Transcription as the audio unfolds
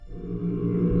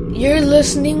You're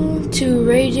listening to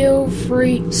Radio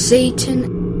Free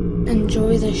Satan.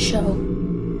 Enjoy the show.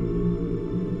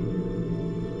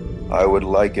 I would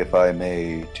like, if I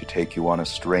may, to take you on a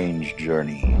strange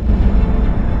journey.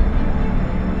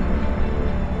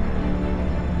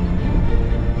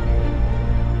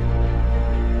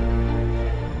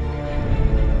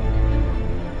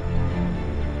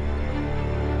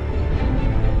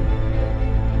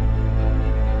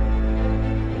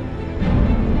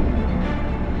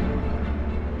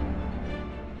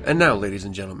 And now, ladies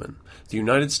and gentlemen, the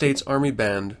United States Army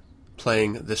Band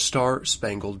playing the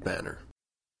Star-Spangled Banner.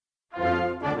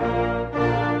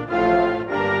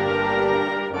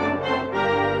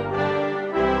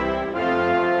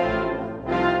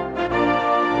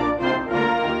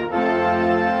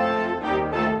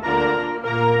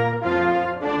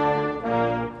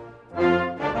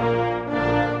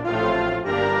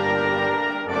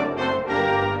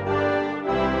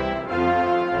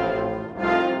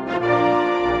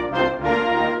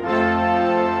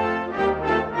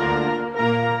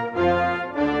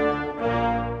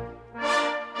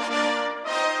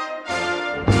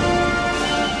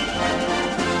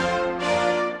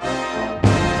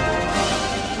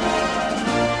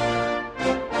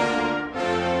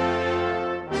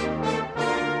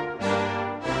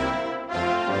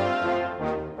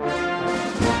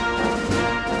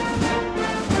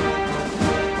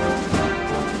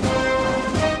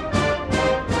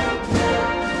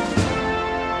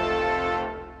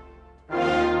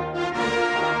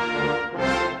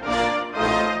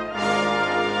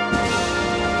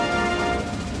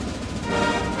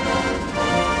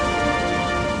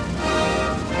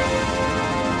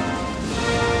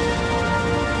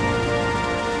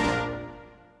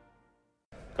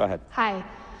 Go ahead. Hi,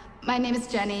 my name is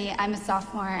Jenny. I'm a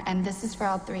sophomore, and this is for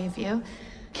all three of you.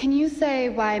 Can you say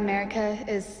why America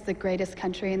is the greatest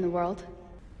country in the world?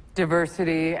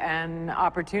 Diversity and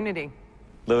opportunity.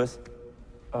 Lewis?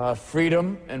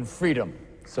 Freedom and freedom.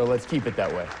 So let's keep it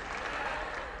that way.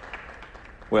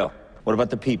 Will, what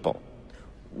about the people?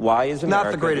 Why is America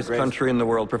not the greatest country in the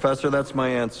world, Professor? That's my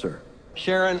answer.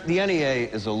 Sharon, the NEA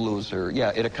is a loser.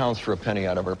 Yeah, it accounts for a penny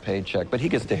out of our paycheck, but he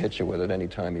gets to hit you with it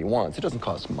anytime he wants. It doesn't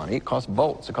cost money. It costs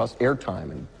votes. It costs airtime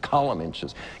and column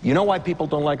inches. You know why people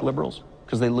don't like liberals?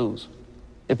 Because they lose.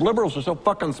 If liberals are so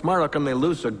fucking smart, how come they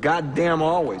lose so goddamn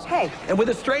always? Hey, and with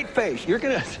a straight face, you're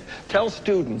going to tell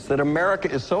students that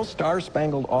America is so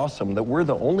star-spangled awesome that we're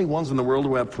the only ones in the world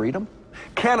who have freedom?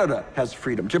 Canada has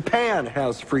freedom. Japan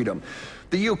has freedom.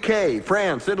 The UK,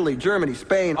 France, Italy, Germany,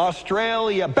 Spain,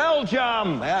 Australia,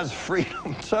 Belgium has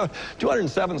freedom. So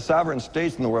 207 sovereign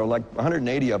states in the world, like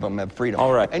 180 of them have freedom.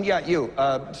 All right. And yeah, you,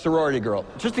 sorority girl.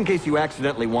 just in case you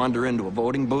accidentally wander into a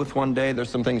voting booth one day, There's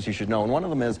some things you should know, and one of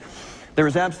them is there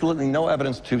is absolutely no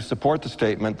evidence to support the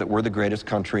statement that we're the greatest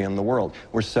country in the world.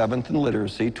 We're 7th in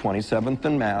literacy, 27th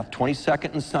in math,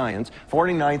 22nd in science,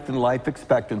 49th in life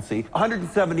expectancy,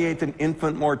 178th in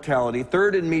infant mortality,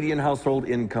 3rd in median household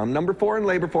income, number 4 in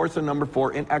labor force, and number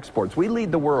 4 in exports. We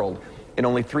lead the world in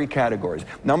only 3 categories: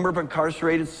 number of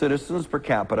incarcerated citizens per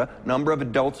capita, number of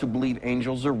adults who believe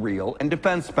angels are real, and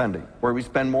defense spending, where we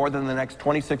spend more than the next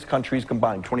 26 countries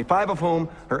combined, 25 of whom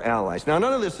are allies. Now,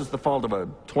 none of this is the fault of a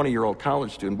 20-year-old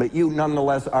college student, but you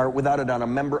nonetheless are, without a doubt, a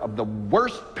member of the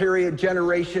worst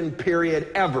generation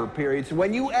ever. So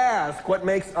when you ask what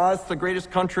makes us the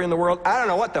greatest country in the world, I don't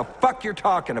know what the fuck you're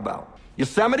talking about.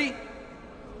 Yosemite?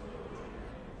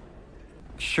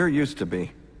 sure used to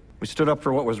be. We stood up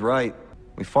for what was right.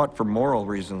 We fought for moral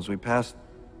reasons. We passed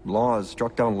laws,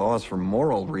 struck down laws for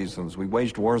moral reasons. We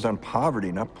waged wars on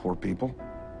poverty, not poor people.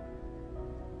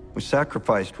 We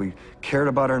sacrificed. We cared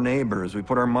about our neighbors. We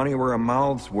put our money where our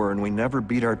mouths were, and we never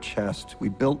beat our chest. We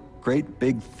built great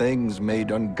big things,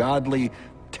 made ungodly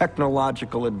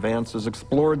technological advances,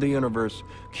 explored the universe,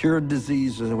 cured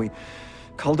diseases, and we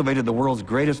cultivated the world's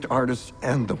greatest artists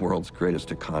and the world's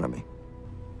greatest economy.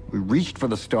 We reached for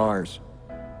the stars,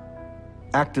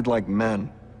 acted like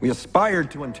men. We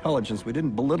aspired to intelligence. We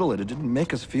didn't belittle it. It didn't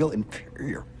make us feel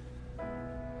inferior.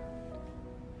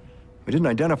 We didn't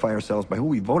identify ourselves by who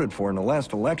we voted for in the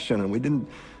last election, and we didn't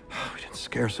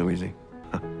scare so easy.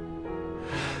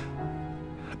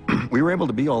 We were able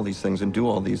to be all these things and do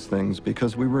all these things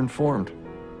because we were informed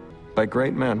by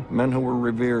great men, men who were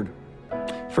revered.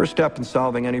 First step in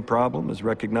solving any problem is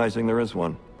recognizing there is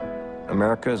one.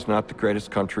 America is not the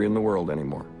greatest country in the world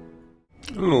anymore.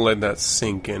 I'm going to let that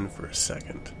sink in for a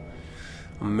second.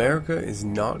 America is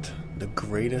not the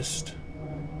greatest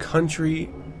country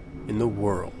in the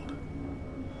world.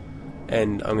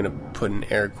 And I'm going to put in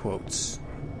air quotes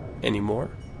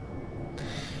anymore.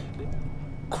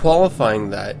 Qualifying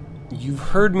that you've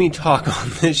heard me talk on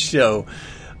this show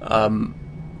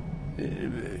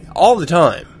all the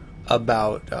time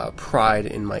about pride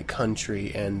in my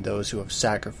country and those who have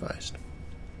sacrificed.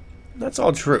 That's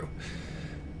all true.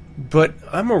 But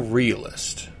I'm a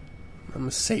realist. I'm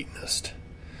a Satanist.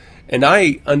 And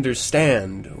I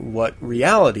understand what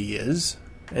reality is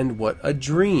and what a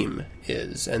dream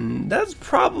is. And that's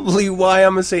probably why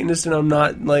I'm a Satanist and I'm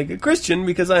not like a Christian,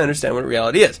 because I understand what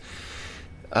reality is.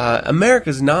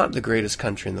 America's not the greatest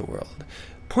country in the world.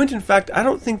 Point in fact, I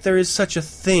don't think there is such a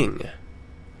thing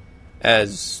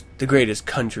as the greatest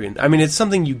country. I mean, it's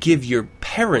something you give your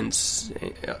parents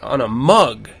on a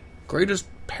mug. Greatest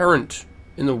parent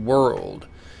in the world.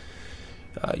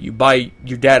 You buy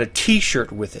your dad a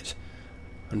t-shirt with it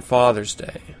on Father's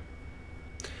Day.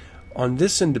 On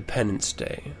this Independence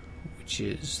Day, which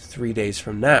is 3 days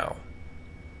from now,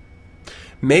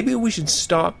 maybe we should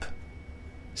stop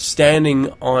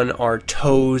standing on our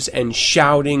toes and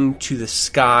shouting to the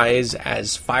skies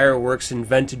as fireworks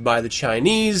invented by the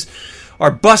Chinese are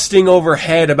busting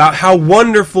overhead about how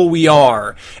wonderful we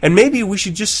are. And maybe we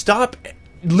should just stop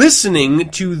listening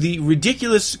to the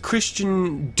ridiculous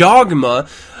Christian dogma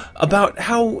about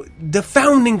how the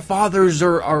founding fathers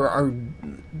are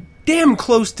damn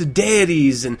close to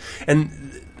deities and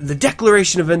the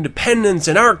Declaration of Independence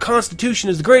and our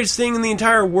Constitution is the greatest thing in the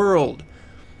entire world.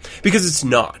 Because it's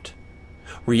not.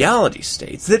 Reality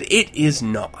states that it is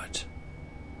not.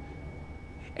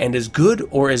 And as good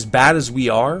or as bad as we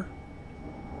are,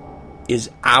 is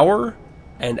our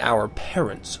and our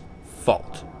parents'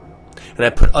 fault. And I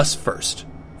put us first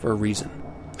for a reason.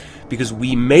 Because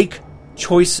we make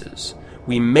choices.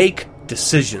 We make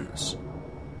decisions.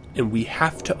 And we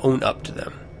have to own up to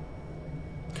them.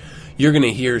 You're going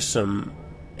to hear some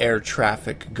air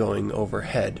traffic going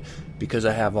overhead because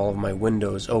I have all of my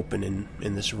windows open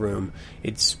in this room.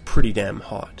 It's pretty damn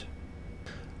hot.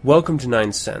 Welcome to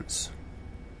 9 Cents.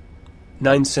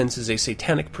 9 Cents is a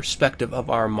satanic perspective of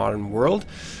our modern world.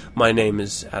 My name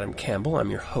is Adam Campbell. I'm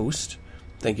your host.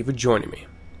 Thank you for joining me.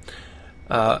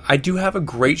 I do have a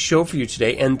great show for you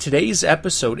today, and today's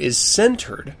episode is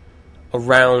centered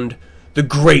around the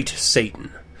Great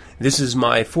Satan. This is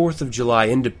my 4th of July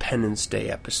Independence Day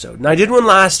episode, and I did one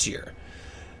last year.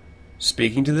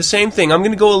 Speaking to the same thing, I'm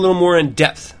going to go a little more in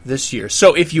depth this year.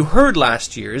 So if you heard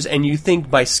last year's and you think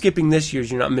by skipping this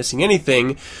year's you're not missing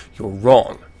anything, you're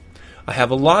wrong. I have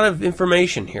a lot of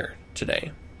information here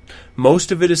today.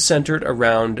 Most of it is centered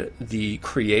around the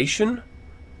creation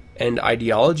and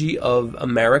ideology of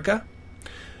America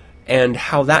and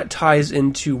how that ties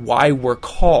into why we're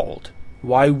called,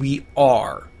 why we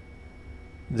are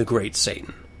the Great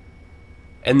Satan.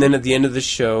 And then at the end of the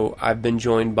show, I've been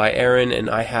joined by Aaron, and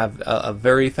I have a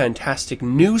very fantastic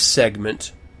new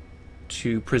segment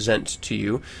to present to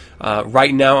you.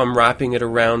 Right now, I'm wrapping it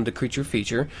around the creature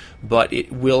feature, but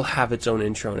it will have its own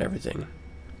intro and everything.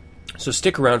 So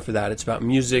stick around for that. It's about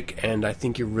music, and I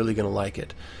think you're really going to like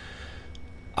it.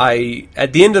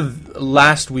 At the end of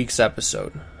last week's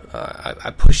episode,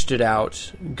 I pushed it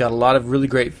out, got a lot of really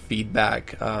great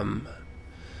feedback.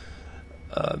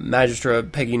 Magistra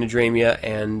Peggy Nadramia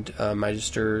and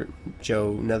Magister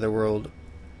Joe Netherworld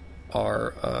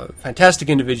are fantastic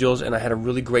individuals, and I had a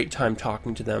really great time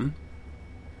talking to them.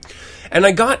 And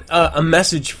I got a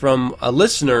message from a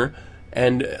listener,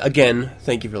 and again,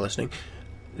 thank you for listening,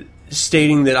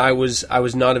 stating that I was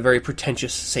not a very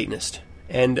pretentious Satanist.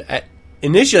 And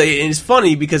initially, it's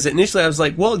funny because initially I was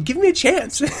like, well, give me a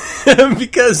chance,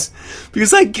 because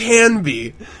I can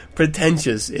be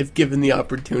pretentious if given the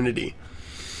opportunity.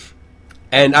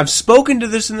 And I've spoken to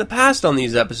this in the past on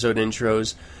these episode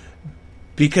intros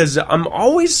because I'm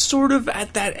always sort of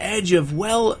at that edge of,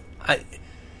 well,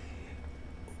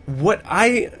 what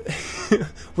I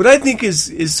think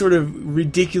is sort of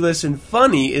ridiculous and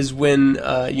funny is when,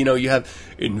 you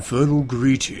have infernal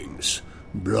greetings,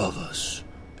 brothers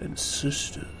and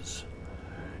sisters.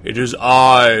 It is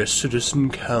I,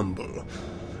 Citizen Campbell,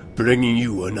 bringing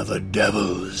you another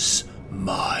devil's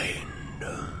mind.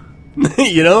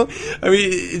 You know? I mean,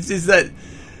 it's that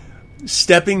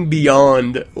stepping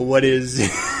beyond what is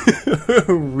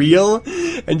real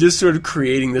and just sort of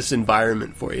creating this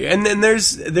environment for you. And then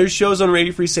there's shows on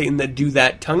Radio Free Satan that do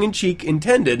that, tongue-in-cheek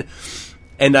intended,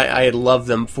 and I love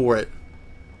them for it.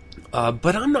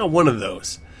 But I'm not one of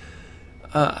those.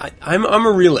 I'm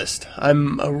a realist.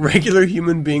 I'm a regular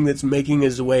human being that's making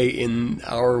his way in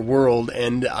our world,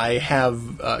 and I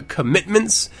have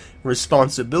commitments,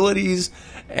 responsibilities,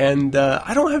 and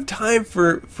I don't have time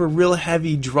for real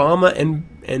heavy drama,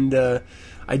 and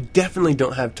I definitely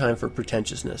don't have time for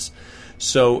pretentiousness.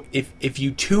 So if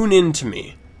you tune in to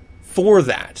me for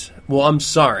that, well, I'm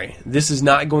sorry. This is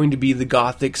not going to be the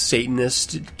Gothic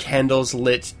Satanist, candles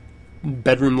lit,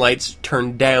 bedroom lights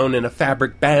turned down, and a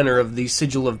fabric banner of the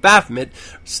Sigil of Baphomet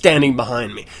standing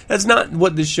behind me. That's not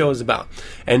what this show is about.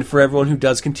 And for everyone who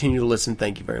does continue to listen,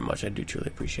 thank you very much. I do truly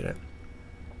appreciate it.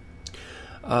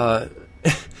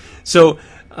 So,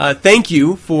 thank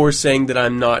you for saying that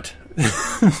I'm not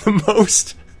the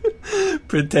most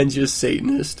pretentious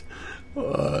Satanist.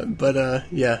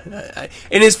 Yeah.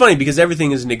 And it's funny because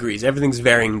everything is in degrees. Everything's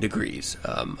varying degrees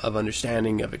of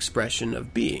understanding, of expression,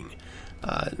 of being.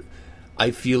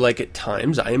 I feel like at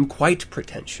times I am quite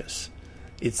pretentious.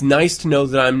 It's nice to know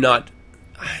that I'm not...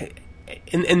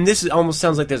 And this almost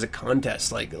sounds like there's a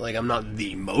contest. Like I'm not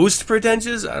the most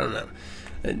pretentious? I don't know.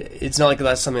 It's not like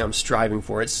that's something I'm striving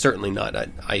for. It's certainly not.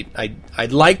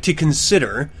 I'd like to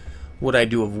consider what I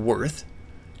do of worth,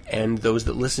 and those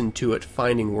that listen to it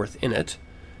finding worth in it,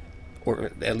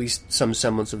 or at least some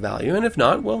semblance of value. And if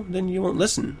not, well, then you won't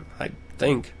listen, I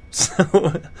think.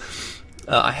 So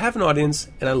I have an audience,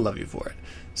 and I love you for it.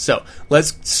 So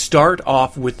let's start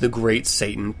off with the Great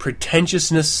Satan.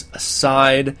 Pretentiousness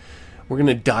aside, we're going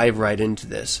to dive right into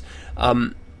this.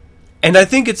 And I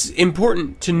think it's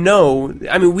important to know,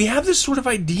 I mean, we have this sort of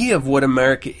idea of what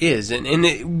America is.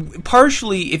 And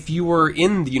partially, if you were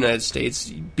in the United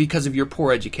States because of your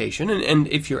poor education, and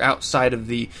if you're outside of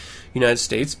the United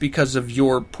States because of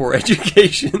your poor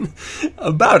education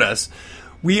about us.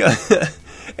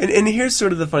 And here's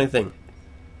sort of the funny thing.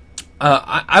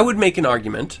 I would make an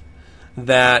argument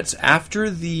that after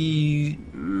the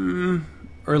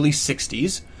early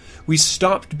 60s, we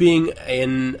stopped being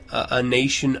in a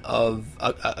nation of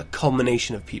a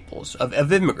culmination of peoples,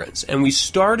 of immigrants, and we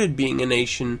started being a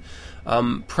nation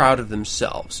proud of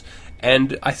themselves.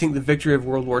 And I think the victory of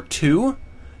World War II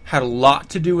had a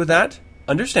lot to do with that,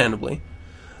 understandably.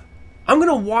 I'm going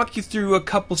to walk you through a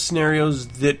couple scenarios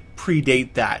that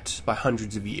predate that by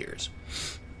hundreds of years.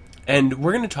 And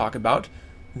we're going to talk about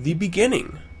the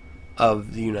beginning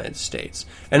of the United States.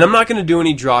 And I'm not going to do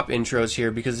any drop intros here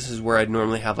because this is where I'd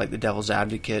normally have like the Devil's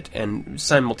Advocate and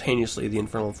simultaneously the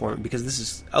Infernal Informant, because this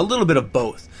is a little bit of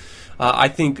both. I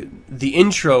think the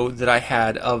intro that I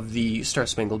had of the Star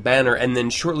Spangled Banner, and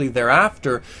then shortly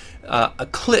thereafter a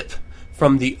clip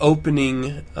from the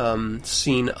opening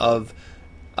scene of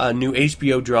a new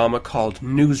HBO drama called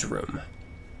Newsroom,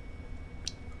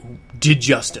 did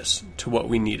justice to what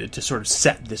we needed to sort of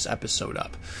set this episode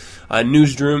up.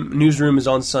 Newsroom is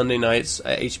on Sunday nights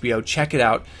at HBO. Check it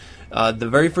out. The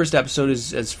very first episode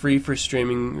is free for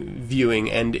streaming viewing,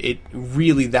 and it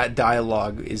really, that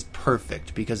dialogue is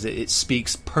perfect because it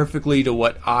speaks perfectly to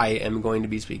what I am going to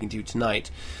be speaking to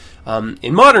tonight.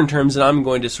 In modern terms, and I'm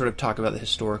going to sort of talk about the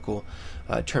historical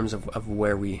terms of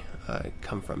where we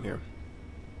come from here.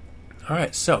 All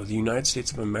right, so the United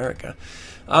States of America.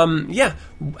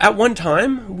 At one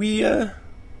time,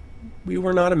 we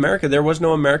were not America. There was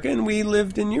no America, and we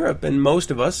lived in Europe. And most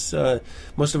of us,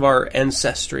 most of our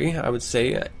ancestry, I would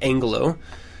say, Anglo,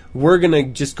 we're going to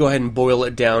just go ahead and boil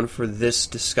it down for this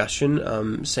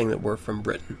discussion, saying that we're from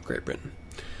Britain, Great Britain.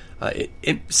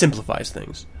 It simplifies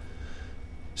things.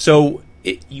 So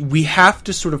we have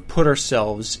to sort of put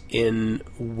ourselves in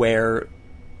where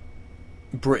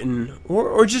Britain,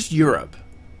 or just Europe,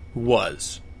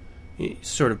 was.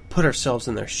 Sort of put ourselves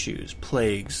in their shoes.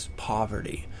 Plagues,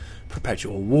 poverty,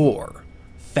 perpetual war,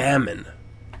 famine,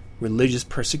 religious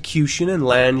persecution, and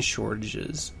land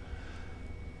shortages.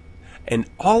 And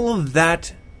all of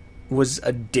that was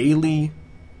a daily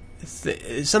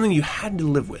something you had to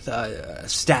live with, a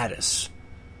status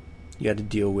you had to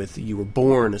deal with. You were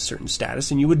born a certain status,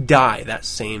 and you would die that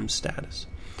same status.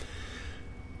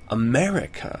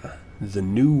 America, the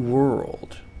New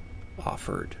World,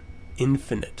 offered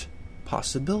infinite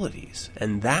possibilities,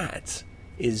 and that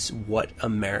is what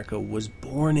America was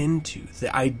born into.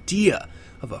 The idea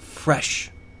of a fresh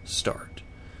start,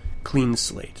 clean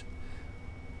slate,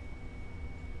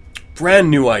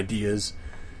 brand new ideas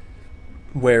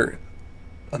where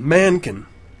a man can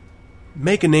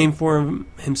make a name for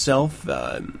himself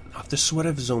off the sweat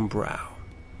of his own brow.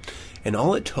 And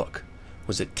all it took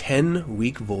was a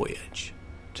 10-week voyage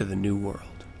to the New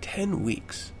World. 10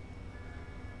 weeks.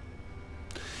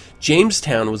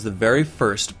 Jamestown was the very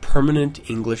first permanent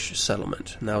English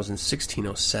settlement, and that was in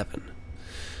 1607.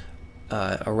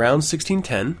 Around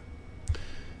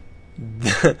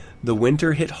 1610, the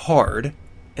winter hit hard,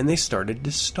 and they started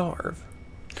to starve.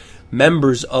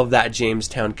 Members of that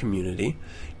Jamestown community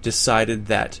decided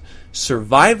that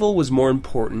survival was more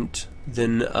important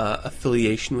than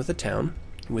affiliation with the town,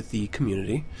 with the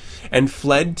community, and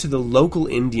fled to the local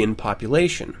Indian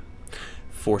population.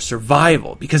 for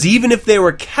survival. Because even if they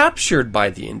were captured by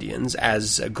the Indians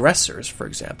as aggressors, for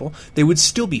example, they would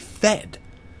still be fed.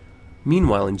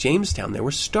 Meanwhile, in Jamestown, they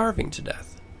were starving to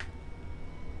death.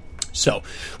 So,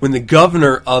 when the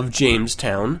governor of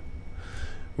Jamestown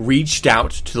reached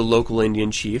out to the local Indian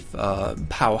chief,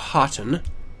 Powhatan,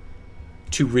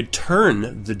 to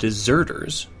return the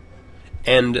deserters,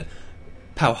 and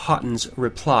Powhatan's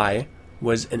reply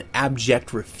was an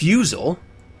abject refusal,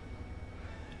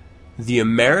 the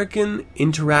American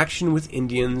interaction with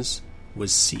Indians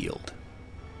was sealed.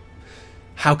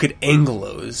 How could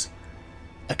Anglos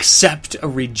accept a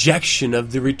rejection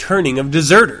of the returning of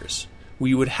deserters?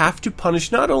 We would have to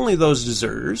punish not only those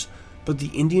deserters, but the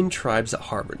Indian tribes that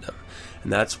harbored them.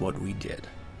 And that's what we did.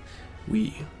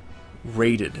 We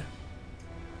raided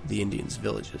the Indians'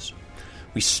 villages.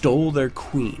 We stole their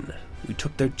queen. We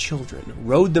took their children,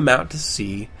 rowed them out to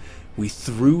sea. We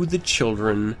threw the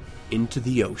children into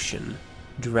the ocean,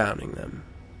 drowning them.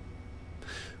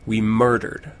 We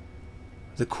murdered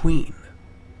the queen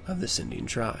of this Indian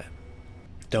tribe,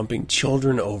 dumping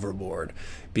children overboard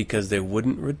because they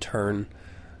wouldn't return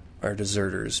our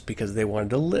deserters because they wanted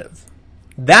to live.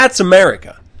 That's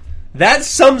America. That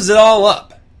sums it all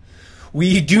up.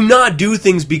 We do not do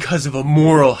things because of a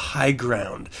moral high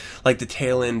ground, like the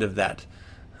tail end of that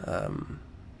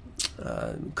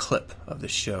clip of the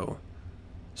show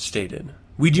stated.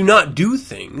 We do not do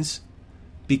things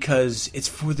because it's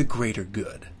for the greater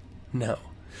good. No.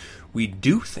 We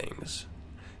do things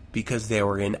because they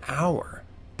were in our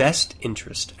best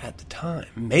interest at the time,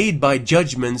 made by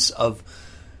judgments of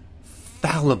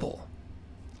fallible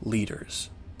leaders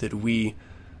that we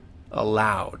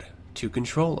allowed to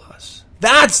control us.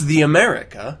 That's the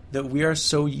America that we are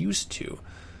so used to.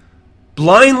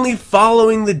 Blindly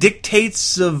following the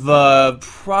dictates of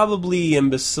probably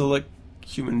imbecilic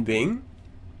human being,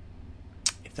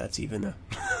 if that's even a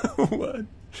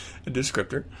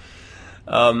descriptor.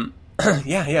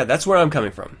 Yeah, that's where I'm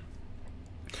coming from.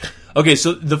 Okay,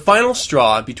 so the final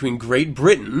straw between Great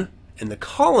Britain and the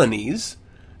colonies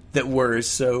that were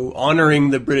so honoring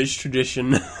the British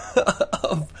tradition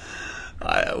of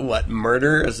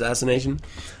murder, assassination.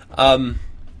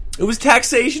 It was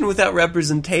taxation without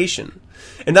representation.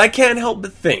 And I can't help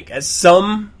but think, at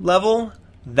some level,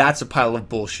 that's a pile of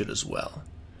bullshit as well.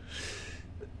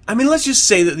 I mean, let's just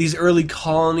say that these early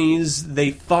colonies,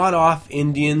 they fought off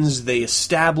Indians, they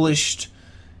established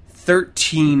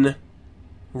 13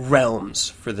 realms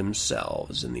for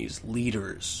themselves and these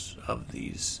leaders of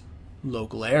these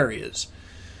local areas.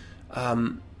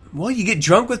 Well, you get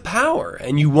drunk with power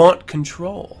and you want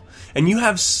control. And you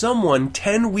have someone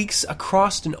 10 weeks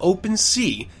across an open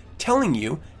sea telling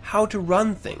you how to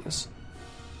run things.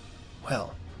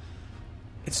 Well,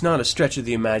 it's not a stretch of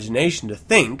the imagination to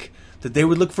think that they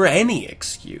would look for any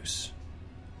excuse.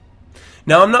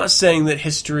 Now, I'm not saying that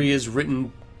history is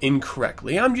written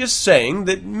incorrectly. I'm just saying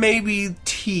that maybe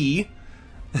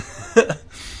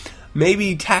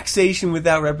maybe taxation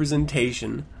without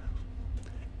representation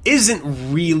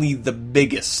isn't really the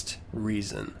biggest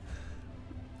reason.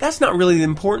 That's not really the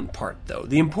important part, though.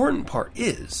 The important part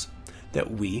is that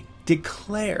we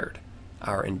declared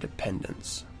our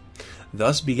independence.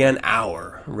 Thus began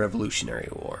our Revolutionary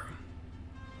War.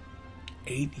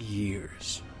 8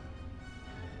 years.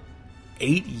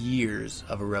 8 years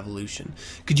of a revolution.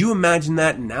 Could you imagine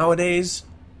that nowadays?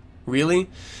 Really?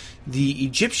 The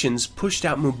Egyptians pushed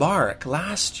out Mubarak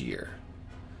last year.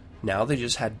 Now they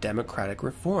just had democratic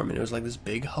reform, and it was like this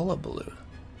big hullabaloo.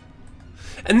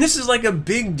 And this is like a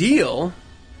big deal.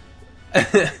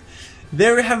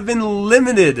 There have been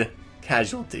limited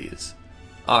casualties.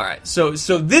 Alright, so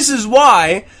this is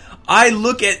why I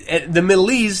look at the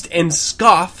Middle East and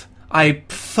scoff. I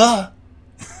pho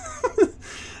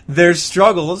their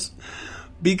struggles,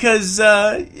 because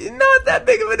not that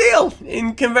big of a deal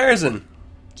in comparison.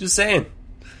 Just saying.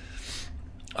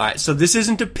 Alright, so this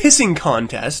isn't a pissing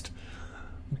contest,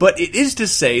 but it is to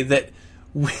say that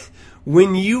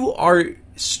when you are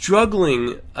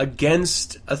struggling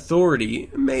against authority,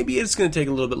 maybe it's going to take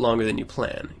a little bit longer than you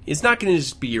plan. It's not going to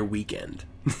just be your weekend.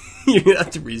 You're going to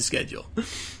have to reschedule.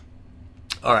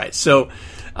 Alright, so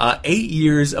 8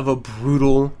 years of a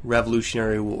brutal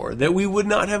revolutionary war that we would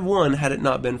not have won had it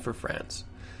not been for France.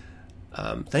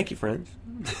 Thank you, France.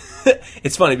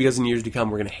 It's funny because in years to come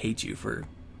we're going to hate you for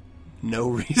no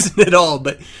reason at all,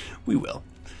 but we will.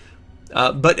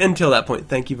 But until that point,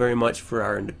 thank you very much for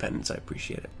our independence. I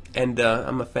appreciate it. And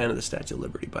I'm a fan of the Statue of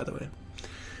Liberty, by the way.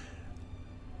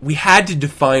 We had to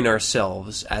define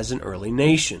ourselves as an early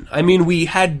nation. I mean, we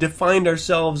had defined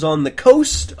ourselves on the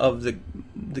coast of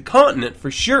the continent,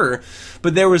 for sure,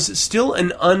 but there was still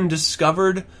an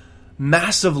undiscovered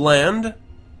mass of land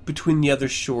between the other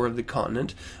shore of the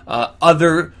continent.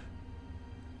 Other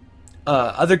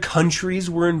countries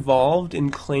were involved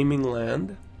in claiming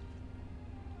land.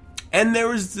 And there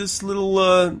was this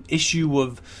little issue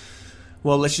of,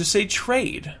 well, let's just say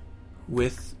trade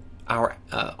with our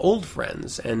old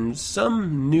friends and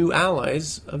some new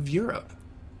allies of Europe.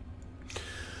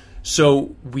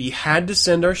 So we had to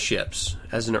send our ships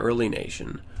as an early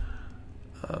nation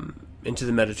into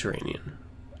the Mediterranean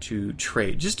to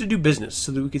trade, just to do business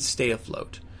so that we could stay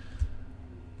afloat.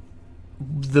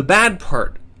 The bad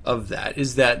part of that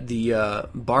is that the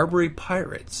Barbary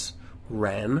pirates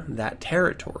ran that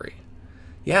territory.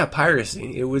 Yeah,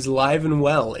 piracy. It was alive and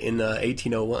well in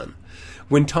 1801.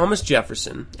 When Thomas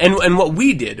Jefferson... And what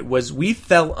we did was we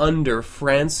fell under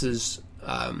France's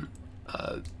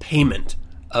payment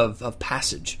of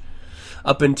passage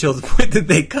up until the point that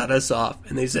they cut us off.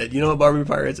 And they said, you know what, Barbary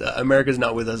pirates, America's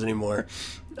not with us anymore.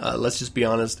 Let's just be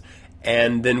honest.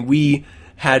 And then we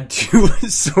had to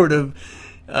sort of,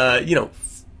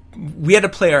 we had to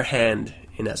play our hand,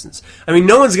 in essence. I mean,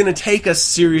 no one's going to take us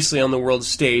seriously on the world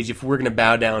stage if we're going to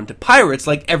bow down to pirates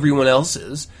like everyone else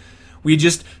is. We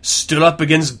just stood up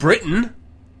against Britain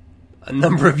a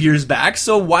number of years back,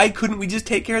 so why couldn't we just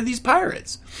take care of these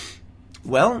pirates?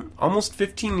 Well, almost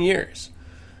 15 years,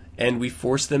 and we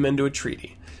forced them into a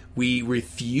treaty. We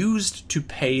refused to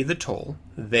pay the toll.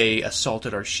 They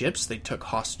assaulted our ships. They took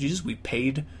hostages. We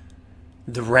paid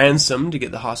the ransom to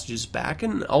get the hostages back,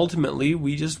 and ultimately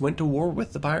we just went to war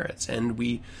with the pirates, and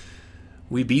we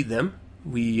beat them.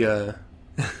 We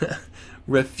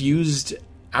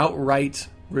outright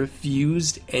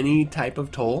refused any type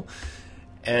of toll,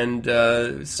 and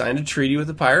signed a treaty with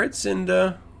the pirates,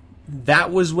 and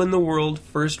that was when the world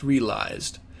first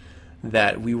realized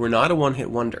that we were not a one-hit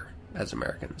wonder as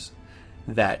Americans,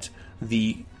 that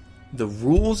the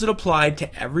rules that applied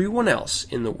to everyone else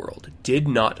in the world did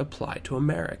not apply to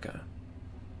America.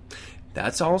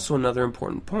 That's also another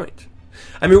important point.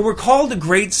 I mean, we're called the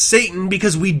Great Satan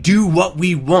because we do what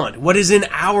we want, what is in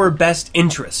our best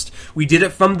interest. We did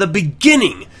it from the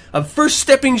beginning of first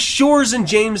stepping shores in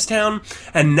Jamestown,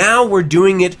 and now we're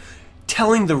doing it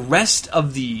telling the rest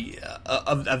of the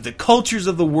cultures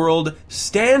of the world,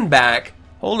 stand back,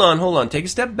 hold on, take a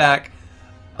step back,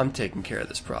 I'm taking care of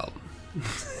this problem.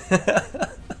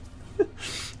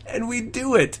 And we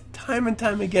do it time and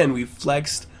time again. We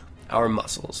flexed our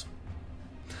muscles.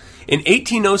 In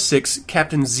 1806,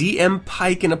 Captain Z.M.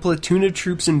 Pike and a platoon of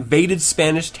troops invaded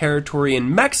Spanish territory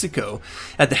in Mexico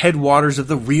at the headwaters of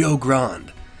the Rio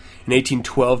Grande. In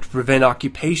 1812, to prevent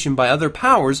occupation by other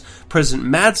powers, President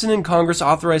Madison and Congress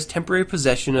authorized temporary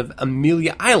possession of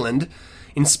Amelia Island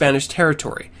in Spanish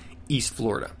territory, East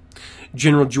Florida.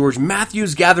 General George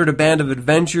Matthews gathered a band of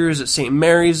adventurers at St.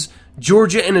 Mary's,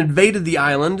 Georgia, and invaded the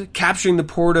island, capturing the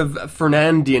port of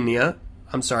Fernandina.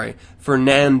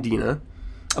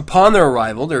 Upon their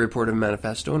arrival, they reported a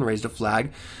manifesto and raised a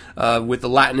flag with the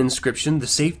Latin inscription, "The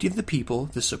safety of the people,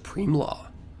 the supreme law."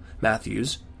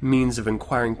 Matthews' means of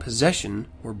acquiring possession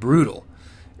were brutal,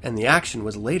 and the action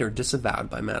was later disavowed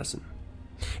by Madison.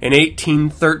 In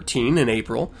 1813, in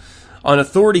April, on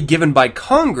authority given by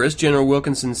Congress, General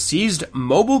Wilkinson seized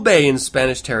Mobile Bay in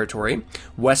Spanish territory,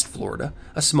 West Florida.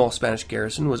 A small Spanish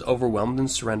garrison was overwhelmed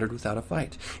and surrendered without a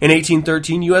fight. In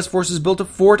 1813, U.S. forces built a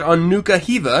fort on Nuka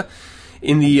Hiva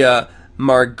in the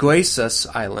Marquesas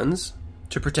Islands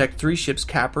to protect 3 ships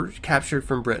captured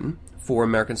from Britain. 4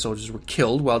 American soldiers were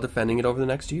killed while defending it over the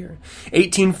next year.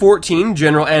 1814,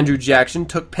 General Andrew Jackson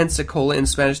took Pensacola in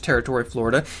Spanish territory,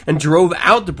 Florida, and drove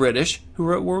out the British, who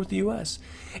were at war with the U.S.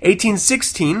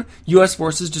 1816, U.S.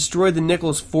 forces destroyed the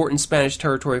Nicholas Fort in Spanish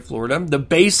territory, Florida, the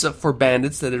base for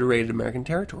bandits that had raided American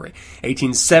territory.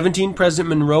 1817, President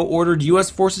Monroe ordered U.S.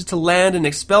 forces to land and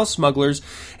expel smugglers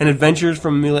and adventurers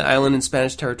from Amelia Island in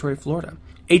Spanish territory, Florida.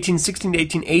 1816 to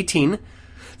 1818,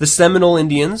 the Seminole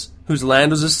Indians, whose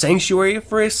land was a sanctuary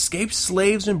for escaped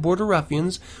slaves and border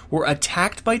ruffians, were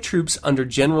attacked by troops under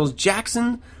Generals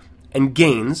Jackson and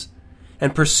Gaines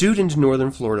and pursued into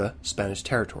northern Florida, Spanish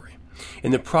territory.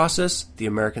 In the process, the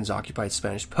Americans occupied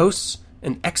Spanish posts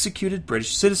and executed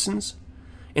British citizens.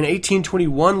 In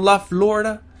 1821, La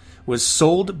Florida was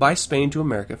sold by Spain to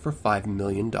America for $5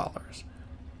 million.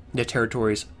 The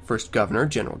territory's first governor,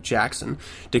 General Jackson,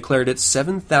 declared its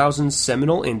 7,000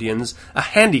 Seminole Indians a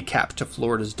handicap to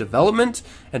Florida's development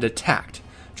and attacked,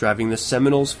 driving the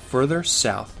Seminoles further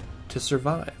south to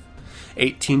survive.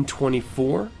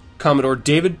 1824, Commodore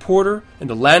David Porter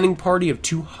and a landing party of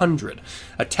 200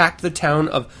 attacked the town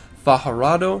of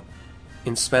Fajardo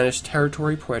in Spanish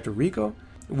territory, Puerto Rico,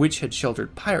 which had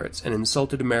sheltered pirates and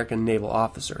insulted American naval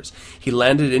officers. He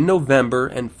landed in November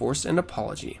and forced an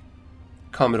apology.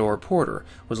 Commodore Porter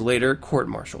was later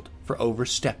court-martialed for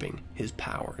overstepping his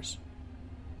powers.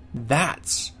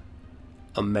 That's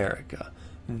America.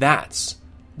 That's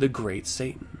the Great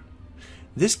Satan.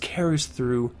 This carries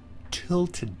through till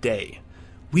today.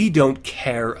 We don't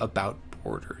care about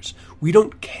borders. We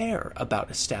don't care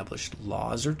about established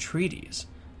laws or treaties.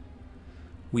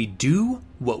 We do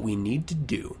what we need to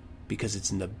do because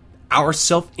it's in our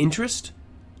self-interest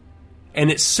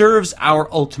and it serves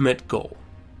our ultimate goal.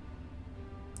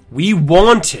 We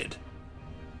wanted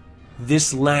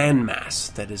this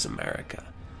landmass that is America.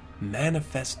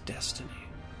 Manifest destiny.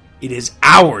 It is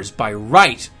ours by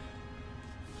right.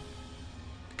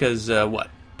 Because,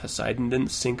 Poseidon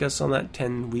didn't sink us on that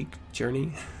 10-week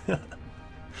journey?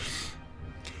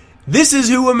 This is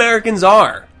who Americans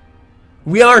are.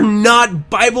 We are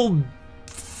not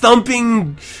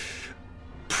Bible-thumping,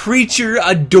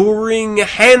 preacher-adoring,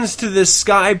 hands to the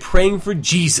sky praying for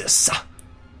Jesus.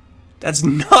 That's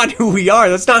not who we are.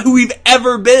 That's not who we've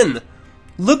ever been.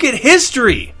 Look at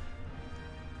history.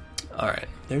 Alright,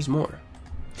 there's more.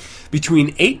 Between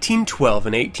 1812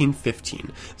 and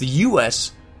 1815, the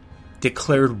U.S.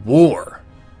 declared war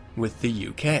with the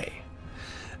UK.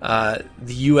 The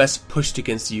U.S. pushed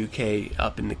against the UK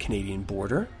up in the Canadian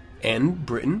border, and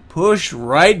Britain pushed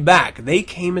right back. They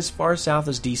came as far south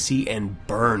as D.C. and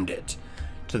burned it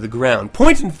to the ground.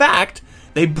 Point in fact,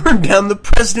 they burned down the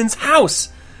president's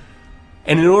house.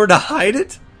 And in order to hide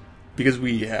it, because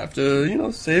we have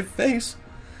to, save face,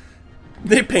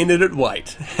 they painted it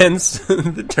white. Hence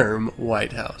the term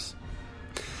White House.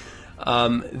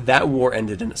 That war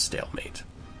ended in a stalemate.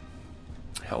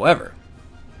 However,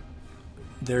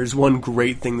 there's one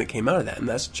great thing that came out of that, and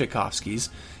that's Tchaikovsky's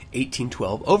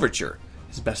 1812 Overture,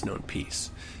 his best-known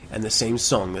piece, and the same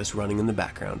song that's running in the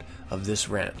background of this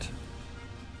rant.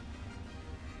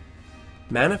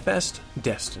 Manifest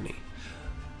destiny,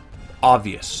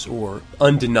 obvious or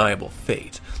undeniable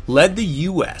fate, led the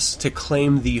U.S. to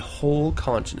claim the whole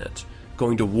continent,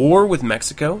 going to war with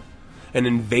Mexico and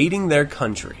invading their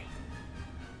country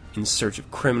in search of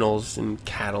criminals and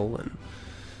cattle and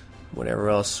whatever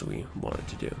else we wanted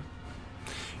to do.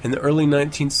 In the early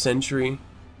 19th century,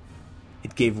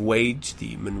 it gave way to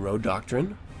the Monroe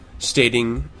Doctrine,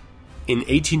 stating in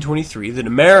 1823 that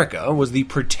America was the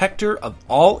protector of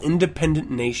all independent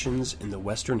nations in the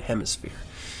Western Hemisphere,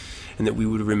 and that we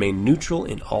would remain neutral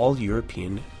in all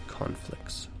European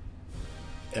conflicts.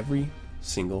 Every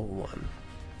single one.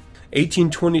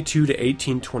 1822 to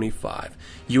 1825,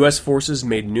 U.S. forces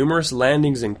made numerous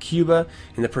landings in Cuba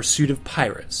in the pursuit of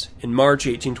pirates. In March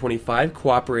 1825,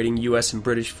 cooperating U.S. and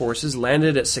British forces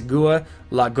landed at Segura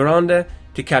La Grande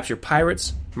to capture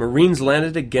pirates. Marines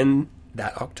landed again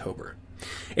that October.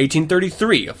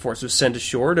 1833, a force was sent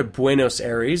ashore to Buenos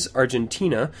Aires,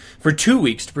 Argentina, for 2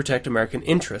 weeks to protect American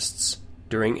interests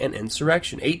during an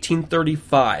insurrection.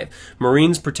 1835,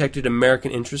 Marines protected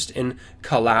American interest in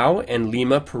Callao and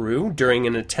Lima, Peru, during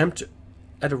an attempt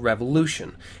at a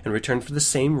revolution, and returned for the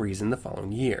same reason the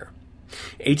following year.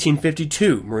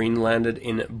 1852, Marine landed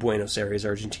in Buenos Aires,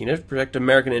 Argentina, to protect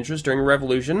American interests during a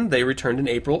revolution. They returned in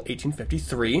April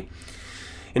 1853.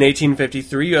 In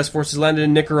 1853, U.S. forces landed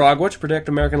in Nicaragua to protect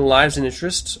American lives and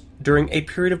interests during a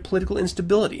period of political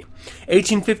instability.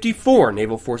 1854,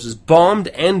 naval forces bombed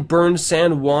and burned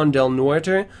San Juan del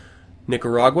Norte,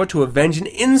 Nicaragua, to avenge an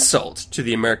insult to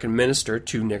the American minister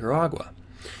to Nicaragua.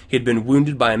 He had been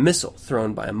wounded by a missile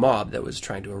thrown by a mob that was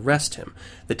trying to arrest him.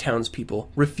 The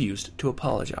townspeople refused to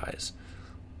apologize.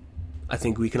 I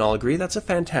think we can all agree that's a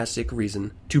fantastic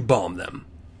reason to bomb them.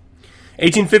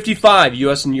 1855,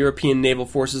 U.S. and European naval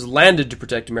forces landed to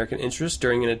protect American interests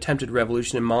during an attempted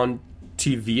revolution in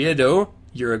Montevideo,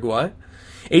 Uruguay.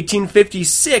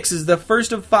 1856 is the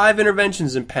first of 5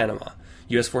 interventions in Panama.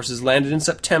 U.S. forces landed in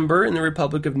September in the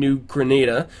Republic of New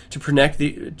Grenada to protect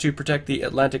the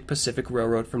Atlantic Pacific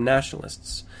Railroad from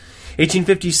nationalists.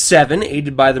 1857,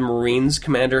 aided by the Marines,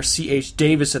 Commander C.H.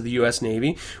 Davis of the U.S.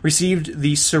 Navy received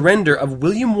the surrender of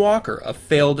William Walker, a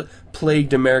failed,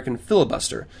 plagued American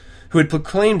filibuster, who had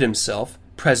proclaimed himself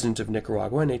president of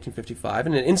Nicaragua in 1855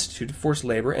 and had instituted forced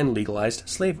labor and legalized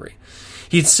slavery.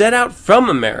 He had set out from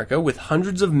America with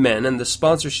hundreds of men and the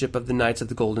sponsorship of the Knights of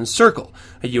the Golden Circle,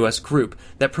 a U.S. group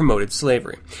that promoted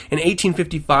slavery. In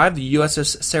 1855, the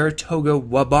USS Saratoga,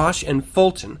 Wabash, and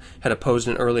Fulton had opposed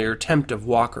an earlier attempt of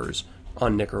Walker's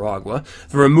on Nicaragua.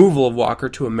 The removal of Walker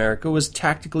to America was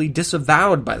tactically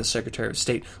disavowed by the Secretary of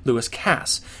State, Lewis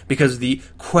Cass, because of the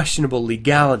questionable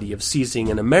legality of seizing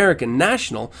an American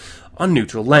national on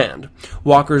neutral land.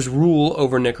 Walker's rule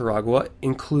over Nicaragua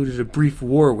included a brief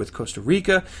war with Costa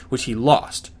Rica, which he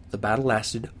lost. The battle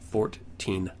lasted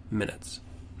 14 minutes.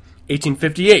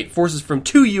 1858, forces from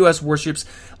 2 U.S. warships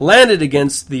landed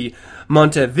against the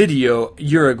Montevideo,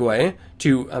 Uruguay,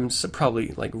 I'm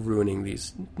probably ruining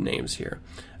these names here,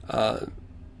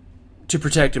 to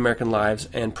protect American lives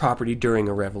and property during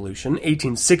a revolution.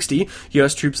 1860,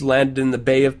 U.S. troops landed in the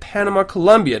Bay of Panama,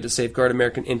 Colombia, to safeguard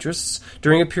American interests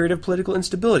during a period of political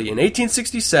instability. In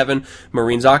 1867,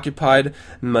 Marines occupied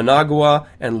Managua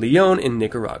and Leon in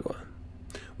Nicaragua.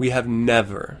 We have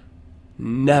never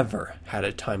had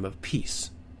a time of peace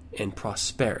and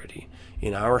prosperity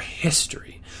in our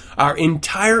history. Our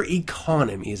entire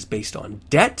economy is based on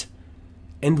debt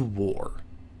and war.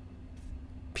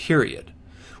 Period.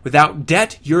 Without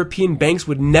debt, European banks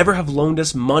would never have loaned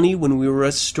us money when we were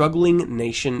a struggling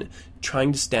nation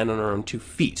trying to stand on our own 2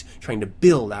 feet, trying to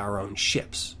build our own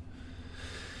ships.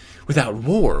 Without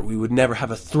war, we would never have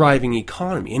a thriving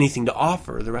economy, anything to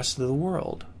offer the rest of the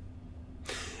world.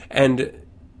 And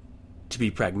to be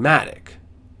pragmatic,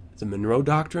 the Monroe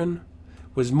Doctrine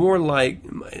was more like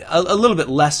a little bit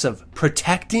less of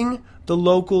protecting the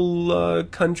local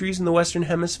countries in the Western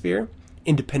Hemisphere,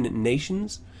 independent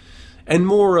nations, and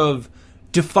more of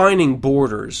defining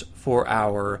borders for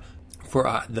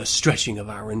the stretching of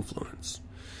our influence.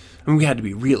 And we had to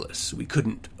be realists. We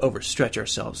couldn't overstretch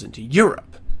ourselves into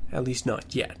Europe, at least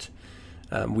not yet.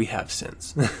 We have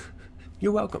since.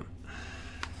 You're welcome.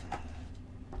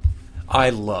 I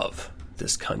love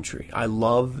this country. I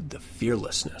love the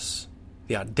fearlessness,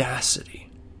 the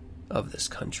audacity of this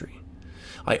country.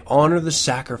 I honor the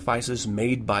sacrifices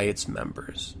made by its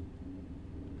members.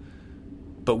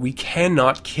 But we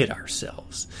cannot kid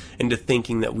ourselves into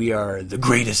thinking that we are the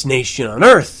greatest nation on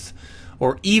earth,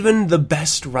 or even the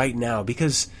best right now,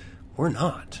 because we're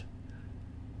not.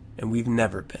 And we've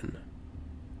never been.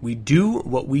 We do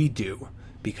what we do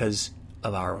because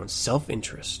of our own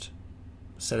self-interest.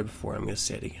 I said it before, I'm going to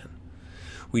say it again.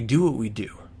 We do what we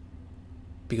do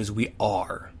because we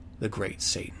are the great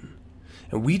Satan.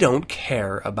 And we don't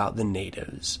care about the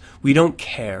natives. We don't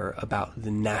care about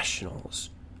the nationals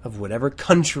of whatever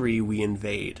country we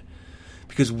invade,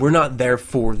 because we're not there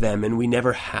for them and we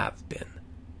never have been.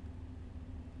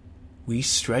 We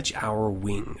stretch our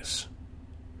wings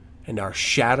and our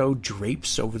shadow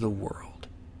drapes over the world.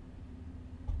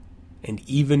 And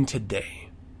even today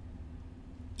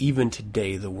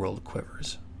the world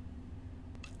quivers.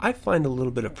 I find a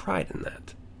little bit of pride in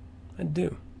that. I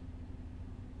do.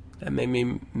 That may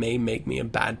make me a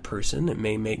bad person. It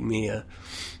may make me a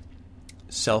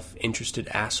self-interested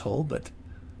asshole, but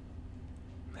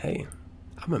hey,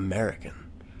 I'm American.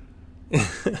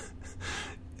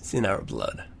 It's in our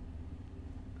blood.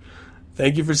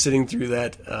 Thank you for sitting through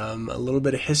that. A little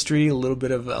bit of history, of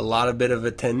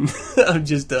opinion.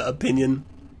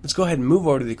 Let's go ahead and move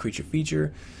over to the creature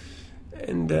feature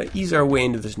and ease our way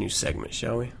into this new segment,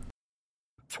 shall we?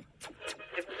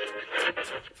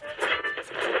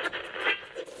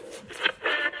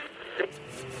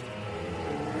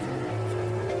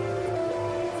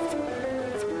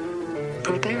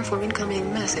 Prepare for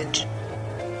incoming message.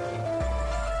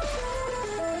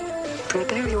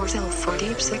 Prepare yourself for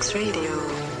Deep Six Radio.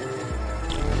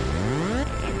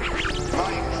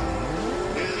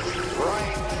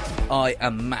 I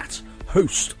am Matt,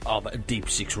 host of Deep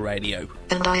Six Radio.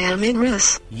 And I am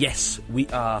Idris. Yes, we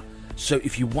are. So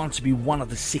if you want to be one of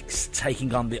the 6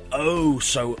 taking on the oh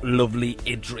so lovely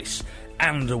Idris,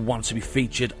 and want to be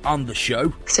featured on the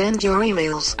show, send your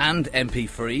emails and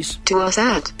MP3s to us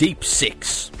at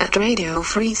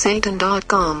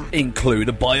deep6@radiofreesatan.com. Include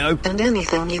a bio and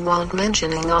anything you want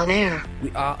mentioning on air. We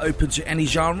are open to any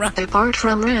genre apart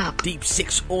from rap. Deep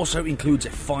Six also includes a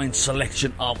fine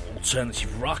selection of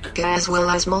alternative rock, as well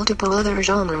as multiple other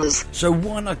genres. So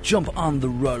why not jump on the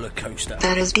roller coaster?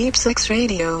 That is Deep Six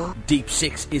Radio. Deep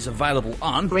Six is available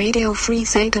on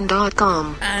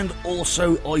radiofreesatan.com and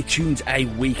also iTunes a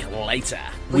week later.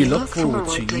 We look forward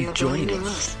to you joining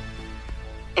us.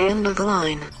 End of the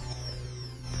line.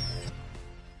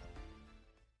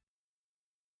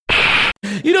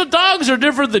 You know, dogs are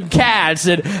different than cats,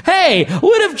 and hey,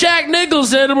 what if Jack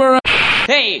Nicholson were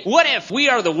Hey, what if We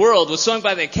Are the World was sung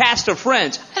by the cast of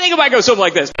Friends? I think it might go something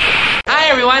like this. Hi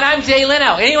everyone, I'm Jay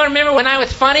Leno. Anyone remember when I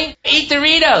was funny? Eat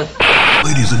Doritos.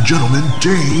 Ladies and gentlemen,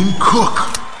 Dane Cook.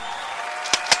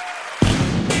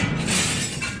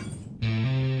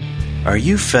 Are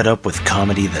you fed up with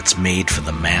comedy that's made for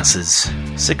the masses?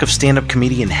 Sick of stand-up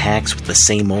comedian hacks with the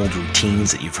same old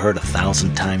routines that you've heard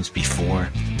 1,000 times before?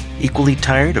 Equally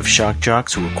tired of shock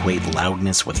jocks who equate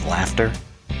loudness with laughter?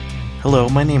 Hello,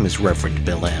 my name is Reverend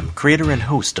Bill M., creator and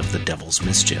host of The Devil's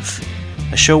Mischief,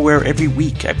 a show where every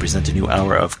week I present a new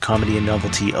hour of comedy and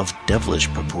novelty of devilish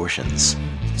proportions.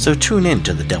 So tune in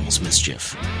to The Devil's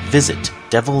Mischief. Visit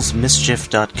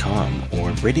devilsmischief.com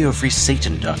or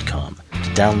radiofreesatan.com to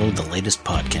download the latest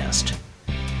podcast.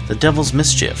 The Devil's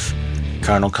Mischief.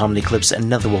 Carnal comedy clips and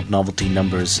netherworld novelty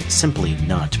numbers simply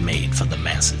not made for the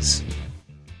masses.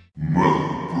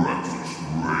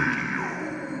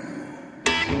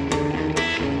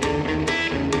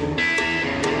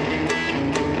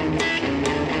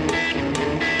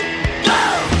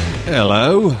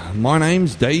 Hello, my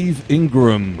name's Dave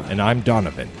Ingram. And I'm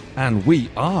Donovan. And we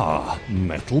are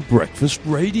Metal Breakfast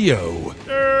Radio.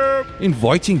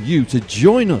 Inviting you to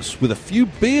join us with a few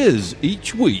beers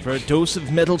each week. For a dose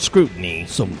of metal scrutiny.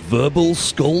 Some verbal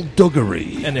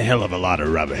skullduggery. And a hell of a lot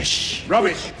of rubbish.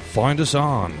 Rubbish! Find us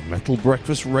on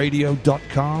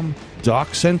metalbreakfastradio.com,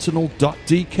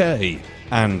 darksentinel.dk,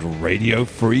 and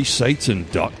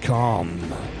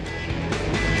radiofreesatan.com.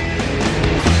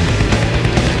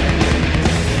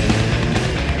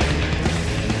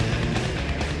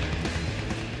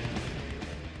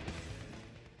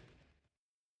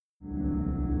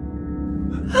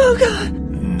 Oh, God!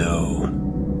 No.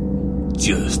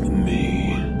 Just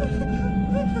me.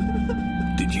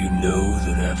 Did you know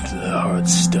that after the heart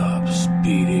stops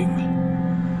beating,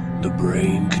 the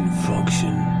brain can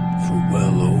function for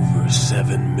well over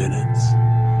 7 minutes?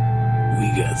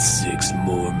 We got 6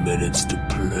 more minutes to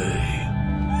play.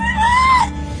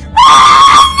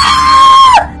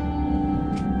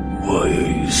 Why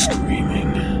are you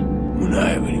screaming when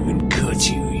I haven't even cut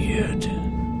you yet?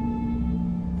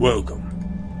 Welcome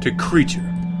to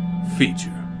Creature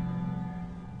Feature.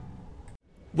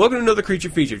 Welcome to another Creature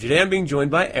Feature. Today I'm being joined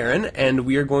by Aaron, and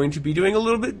we are going to be doing a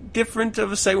little bit different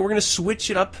of a segment. We're going to switch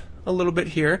it up a little bit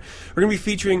here. We're going to be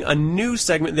featuring a new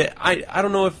segment that I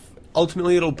don't know if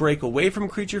ultimately it'll break away from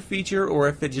Creature Feature or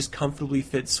if it just comfortably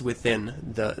fits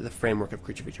within the framework of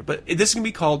Creature Feature. But this is going to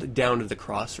be called Down to the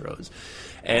Crossroads.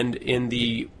 And in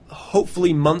the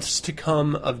hopefully months to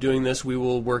come of doing this, we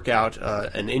will work out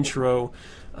an intro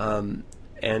and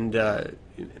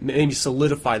maybe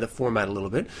solidify the format a little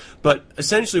bit. But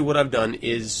essentially what I've done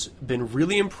is been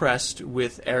really impressed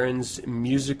with Erin's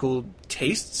musical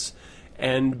tastes.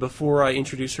 And before I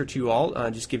introduce her to you all,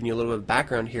 just giving you a little bit of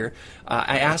background here,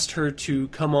 I asked her to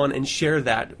come on and share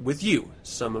that with you.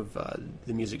 Some of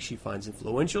the music she finds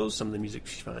influential, some of the music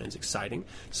she finds exciting.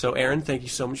 So Erin, thank you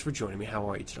so much for joining me.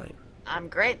 How are you tonight? I'm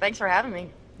great. Thanks for having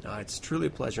me. It's truly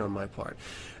a pleasure on my part.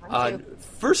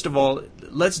 First of all,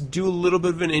 let's do a little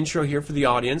bit of an intro here for the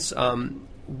audience.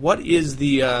 What is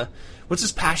what's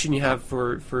this passion you have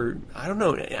for I don't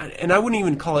know, and I wouldn't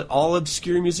even call it all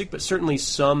obscure music, but certainly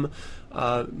some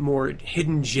more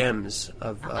hidden gems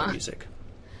of music?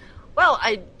 Well,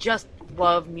 I just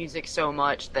love music so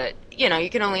much that, you know, you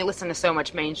can only listen to so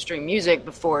much mainstream music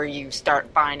before you start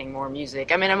finding more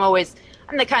music. I mean, I'm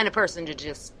the kind of person to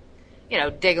just, you know,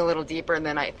 dig a little deeper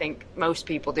than I think most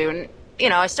people do. And, you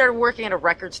know, I started working at a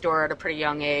record store at a pretty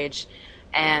young age,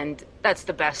 and that's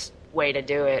the best way to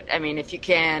do it. I mean, if you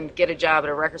can get a job at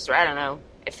a record store, I don't know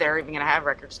if they're even going to have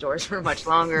record stores for much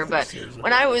longer, but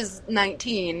when I was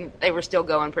 19, they were still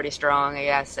going pretty strong, I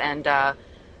guess, and I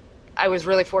was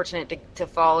really fortunate to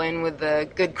fall in with a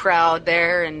good crowd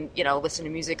there and, you know, listen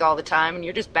to music all the time, and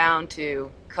you're just bound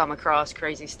to come across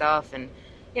crazy stuff, and,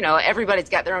 you know, everybody's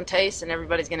got their own taste, and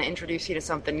everybody's going to introduce you to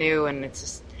something new, and it's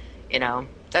just, you know,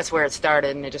 that's where it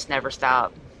started, and it just never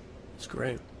stopped. That's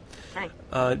great. Hi.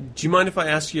 Do you mind if I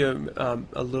ask you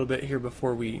a little bit here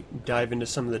before we dive into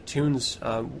some of the tunes?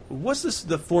 What's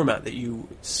the format that you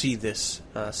see this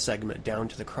segment, Down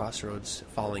to the Crossroads,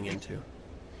 falling into?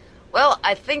 Well,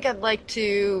 I think I'd like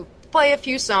to play a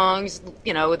few songs,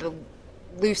 you know, with a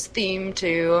loose theme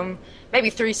to them. Maybe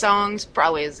 3 songs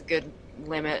probably is a good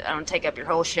limit. I don't take up your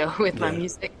whole show with my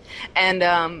music.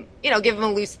 And, you know, give them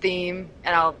a loose theme,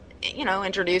 and I'll, you know,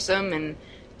 introduce them and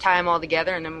tie them all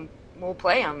together, and then we'll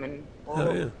play them, and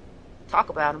we'll talk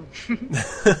about them.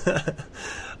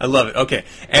 I love it. Okay.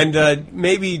 And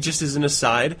maybe just as an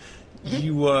aside,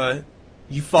 you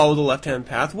follow the left-hand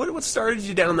path. What started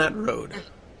you down that road?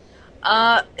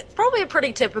 It's probably a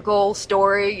pretty typical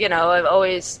story. You know,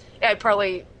 I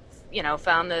probably, you know,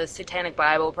 found the Satanic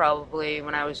Bible probably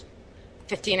when I was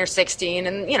 15 or 16,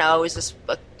 and, you know, it was just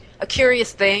a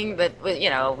curious thing that, you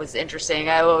know, was interesting.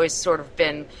 I've always sort of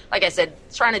been, like I said,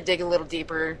 trying to dig a little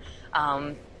deeper.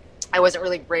 I wasn't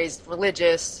really raised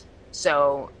religious,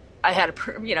 so I had a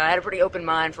pretty open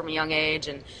mind from a young age,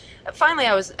 and finally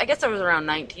I guess I was around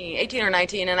 18 or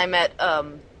 19, and I met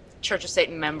Church of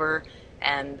Satan member,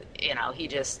 and, you know, he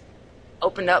just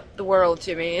opened up the world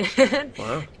to me.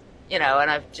 Wow. You know,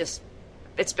 and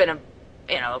it's been a,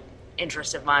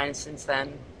 interest of mine since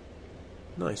then.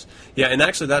 Nice. Yeah, and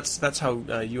actually that's how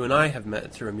you and I have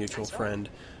met, through a mutual friend.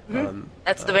 Mm-hmm.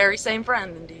 That's the very same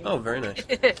friend, indeed. Oh, very nice.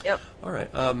 Yep. All right.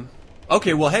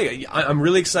 Okay, well, hey, I'm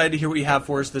really excited to hear what you have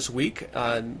for us this week.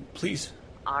 Please.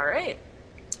 All right.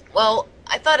 Well,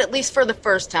 I thought at least for the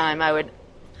first time I would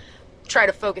try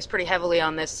to focus pretty heavily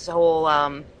on this whole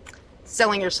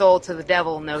selling your soul to the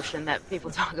devil notion that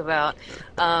people talk about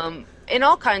in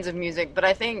all kinds of music. But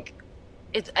I think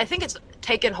it's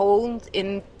taken hold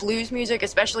in blues music,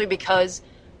 especially because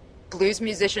blues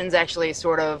musicians actually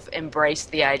sort of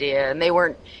embraced the idea, and they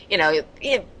weren't,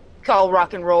 you call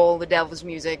rock and roll the devil's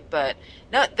music, but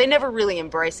no, they never really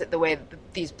embraced it the way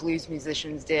that these blues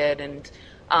musicians did. And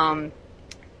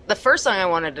the first song I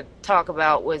wanted to talk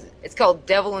about it's called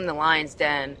Devil in the Lion's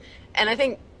Den. And I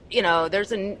think,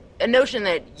 there's a notion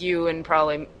that you and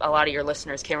probably a lot of your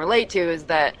listeners can relate to, is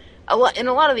that in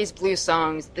a lot of these blues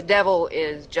songs, the devil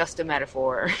is just a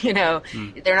metaphor. They're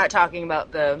not talking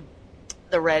about the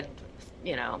red,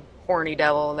 horny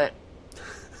devil that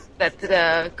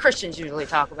the Christians usually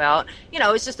talk about.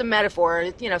 It's just a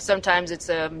metaphor. Sometimes it's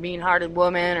a mean-hearted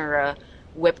woman or a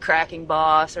whip-cracking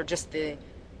boss or just the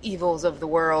evils of the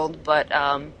world. But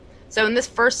so in this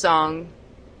first song,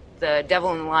 the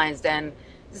Devil in the Lion's Den,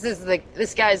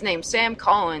 this guy's named Sam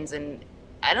Collins, and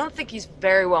I don't think he's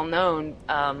very well known.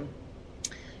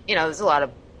 There's a lot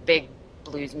of big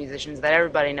blues musicians that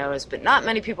everybody knows, but not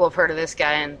many people have heard of this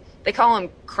guy, and they call him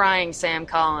Crying Sam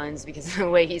Collins because of the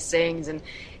way he sings. And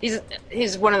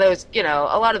he's one of those, a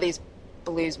lot of these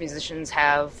blues musicians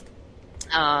have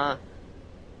a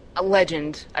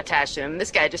legend attached to him.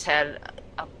 This guy just had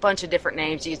a bunch of different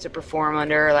names he used to perform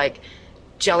under, like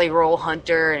Jelly Roll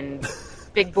Hunter and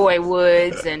Big Boy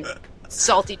Woods and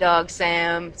Salty Dog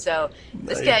Sam. So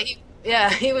this guy,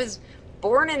 he was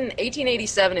born in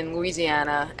 1887 in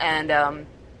Louisiana, and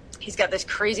he's got this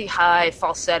crazy high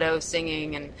falsetto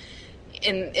singing, and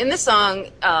in this song,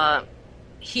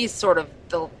 he's sort of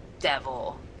the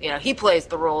devil. He plays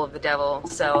the role of the devil.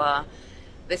 So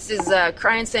this is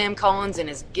Crying Sam Collins and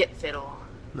his Git Fiddle.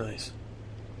 Nice.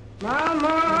 My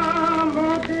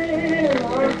mama did,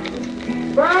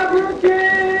 Barbara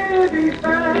can't be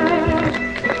found.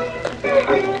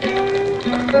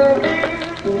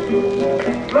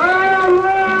 My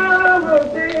mama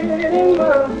did,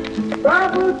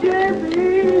 Barbara can't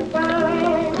be found.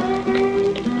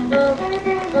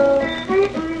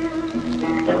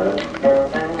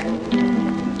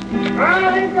 I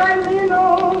ain't got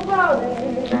nobody,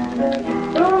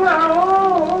 so I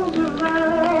won't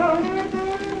around.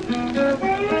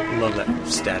 Love that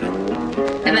static.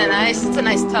 And then it's a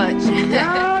nice touch.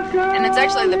 And it's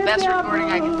actually the best recording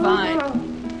I could find.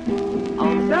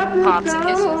 All the pops and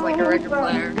hisses like a record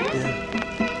player.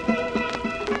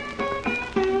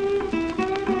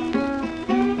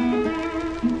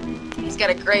 He's got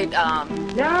a great,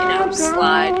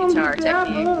 slide guitar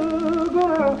technique.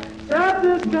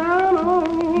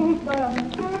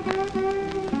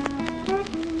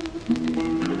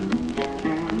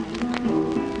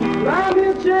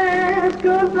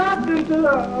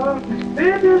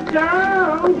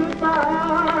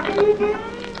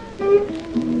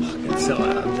 So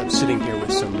I'm sitting here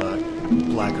with some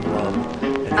black rum,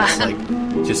 and it's like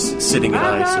just sitting in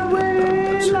ice, and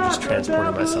I'm sort of just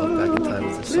transporting myself back in time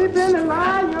with this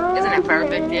song. Isn't it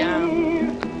perfect? Yeah.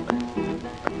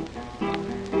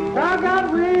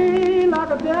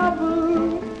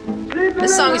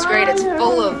 This song is great. It's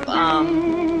full of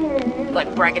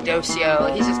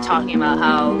braggadocio. He's just talking about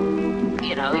how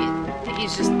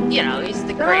he's just he's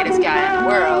the greatest guy in the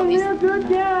world.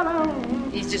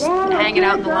 He's just hanging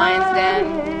out in the lion's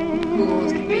den, cool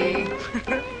as can be.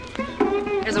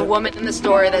 There's a woman in the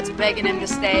store that's begging him to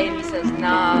stay, and he says,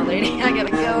 "Nah, lady, I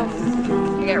gotta go.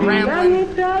 I got rambling." Let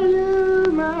me tell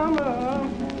you, Mama,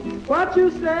 what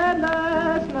you said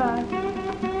last night.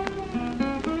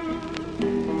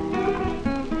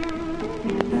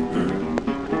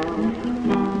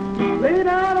 Lay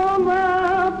down on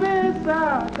my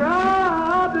bedside,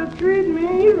 try to treat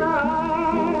me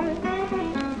right.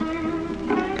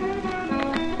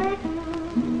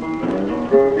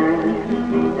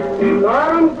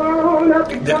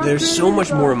 There's so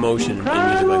much more emotion in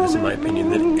music like this, in my opinion,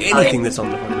 than anything that's on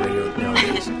the fucking radio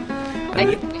nowadays. I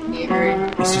mean,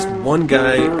 it's just one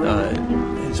guy,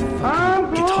 his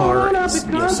fucking guitar.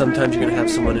 Sometimes you're gonna have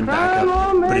someone in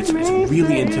backup, but it's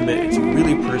really intimate, it's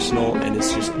really personal, and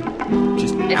it's just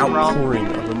outpouring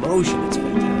of emotion. It's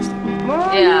fantastic.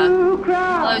 Yeah.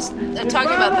 Well, I was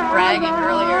talking about the bragging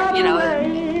earlier.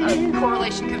 a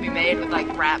correlation could be made with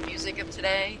like rap music of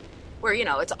today, where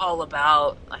it's all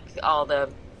about like all the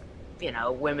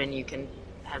women you can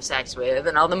have sex with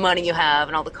and all the money you have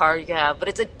and all the car you have, but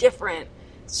it's a different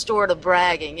sort of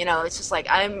bragging. It's just like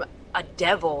I'm a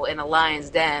devil in a lion's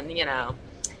den.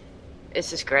 It's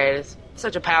just great. It's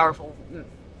such a powerful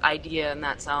idea in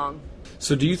that song.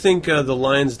 So do you think the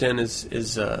Lion's Den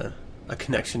is a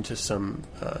connection to some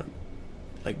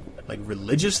like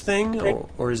religious thing,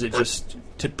 or is it just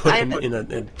to put him in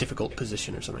a difficult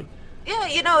position or something? Yeah,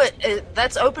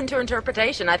 that's open to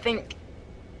interpretation. I think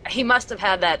he must have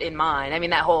had that in mind. I mean,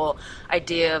 that whole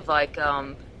idea of like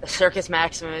the Circus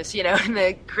Maximus, and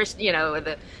the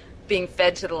the being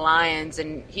fed to the lions,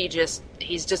 and he's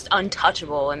just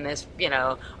untouchable in this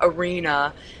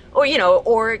arena,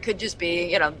 or it could just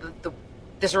be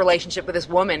this relationship with this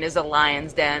woman is a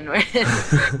lion's den.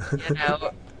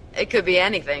 It could be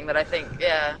anything, but I think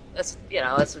that's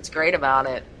what's great about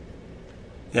it.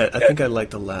 Yeah, I think I like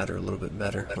the latter a little bit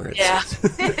better, where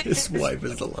it's his wife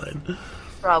is the lion.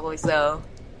 Probably so.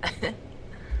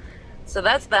 So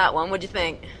that's that one. What'd you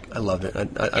think? I love it.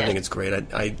 I think it's great.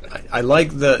 I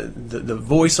like the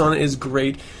voice on it is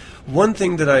great. One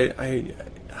thing that I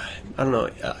don't know,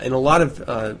 in a lot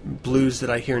of blues that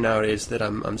I hear nowadays that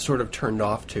I'm sort of turned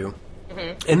off to,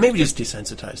 and maybe just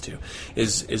desensitized to,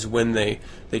 is when they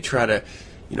try to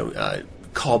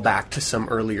call back to some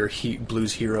earlier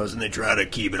blues heroes, and they try to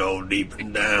keep it all deep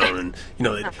and down, and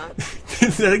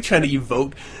they're like trying to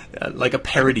evoke like a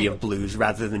parody of blues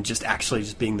rather than just actually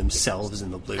just being themselves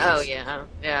in the blues. Oh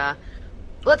yeah.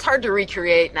 Well, it's hard to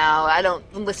recreate now. I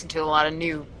don't listen to a lot of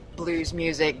new blues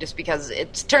music just because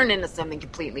it's turned into something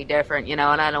completely different, and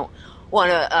I don't want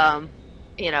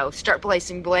to start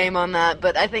placing blame on that.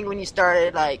 But I think when you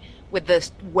started like with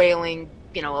this wailing,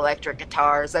 electric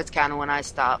guitars, that's kind of when I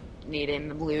stopped needing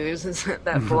the blues at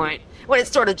that point, when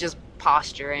it's sort of just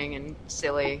posturing and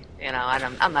silly.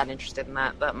 I'm not interested in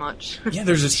that much. Yeah,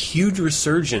 there's this huge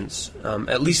resurgence,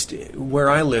 at least where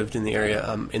I lived in the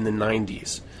area, in the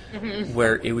 90s,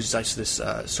 where it was just this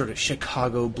sort of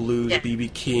Chicago blues, B.B.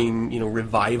 King,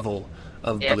 revival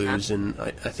of blues, and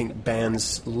I think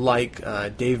bands like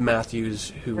Dave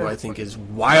Matthews, who I think is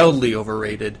wildly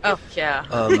overrated. Oh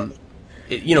yeah.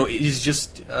 It is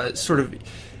just sort of,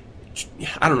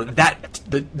 I don't know,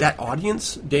 that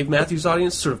audience, Dave Matthews'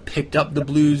 audience, sort of picked up the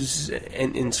blues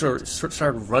and sort of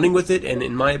started running with it, and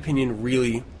in my opinion,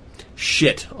 really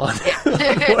shit on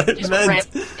what it just meant.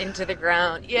 Ran into the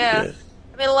ground. Yeah.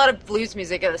 I mean, a lot of blues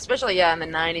music, especially in the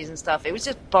 90s and stuff, it was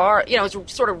just bar, it was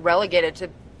sort of relegated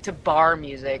to bar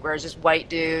music, where it's just white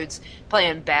dudes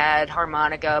playing bad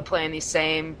harmonica, playing these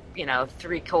same,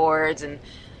 3 chords, and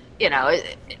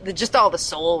just all the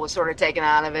soul was sort of taken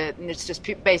out of it, and it's just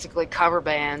basically cover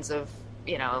bands of,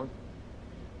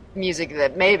 music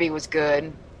that maybe was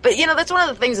good. But, that's one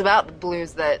of the things about the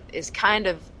blues that is kind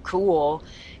of cool,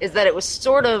 is that it was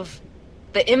sort of,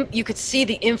 you could see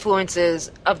the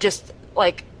influences of just,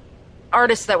 like,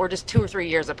 artists that were just 2 or 3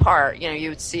 years apart. You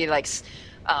would see, like,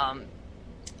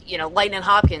 Lightnin'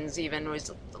 Hopkins even was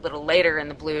a little later in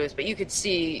the blues, but you could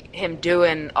see him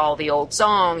doing all the old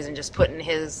songs and just putting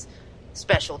his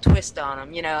special twist on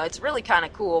them. It's really kind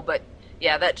of cool, but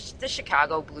yeah, the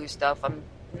Chicago blues stuff I'm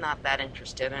not that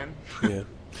interested in. Yeah.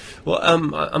 Well,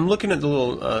 I'm looking at the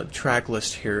little track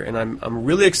list here, and I'm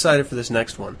really excited for this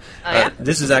next one. Oh, yeah?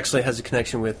 This has a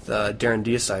connection with Darren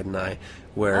Deicide and I,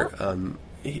 where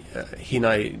he and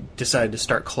I decided to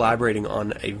start collaborating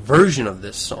on a version of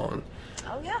this song.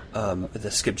 Oh yeah. The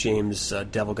Skip James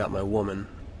 "Devil Got My Woman."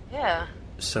 Yeah.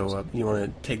 So you want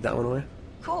to take that one away?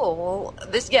 Cool.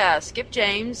 Well, Skip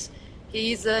James,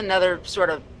 he's another sort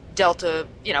of Delta,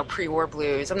 pre-war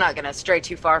blues. I'm not going to stray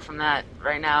too far from that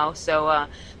right now. So,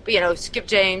 but Skip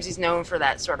James, he's known for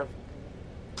that sort of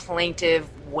plaintive,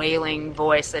 wailing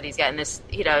voice that he's got in this.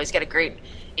 He's got a great,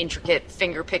 intricate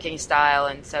finger-picking style,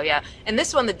 and so yeah. And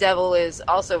this one, the devil, is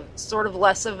also sort of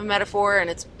less of a metaphor, and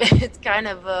it's kind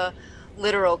of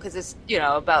literal, because it's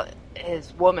about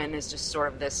his woman is just sort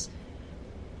of this,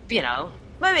 the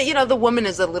woman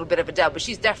is a little bit of a devil, but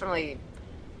she's definitely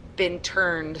been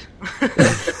turned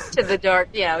to the dark.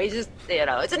 He's just,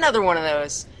 it's another one of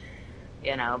those,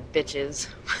 bitches.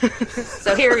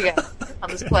 So here we go. I'll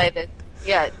just play this.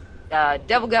 Yeah,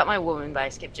 Devil Got My Woman by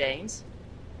Skip James.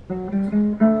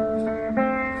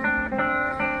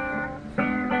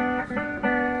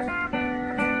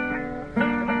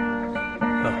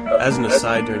 As an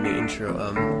aside, during the intro,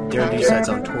 Darren Deicide's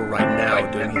on tour right now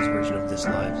doing his version of This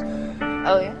Lives.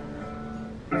 Oh, yeah?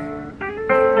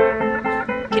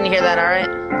 Can you hear that all right?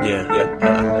 Yeah,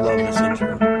 I love this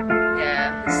intro.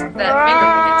 Yeah, that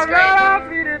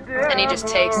finger picking's great. And he just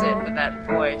takes it with that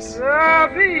voice.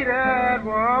 I'll be that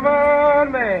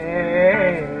woman,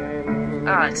 man.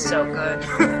 Ah, it's so good.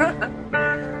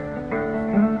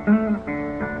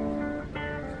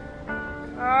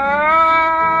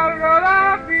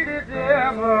 I'll be the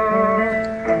devil.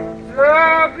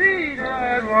 I'll be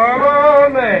that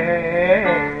woman,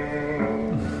 man.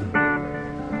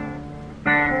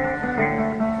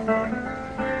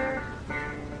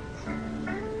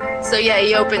 So yeah,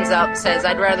 he opens up, says,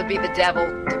 "I'd rather be the devil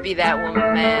to be that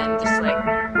woman, man." Just like,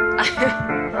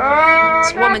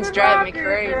 this woman's driving me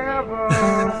crazy.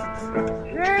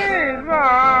 She's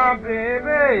my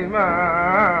baby,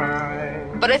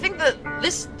 mine. But I think that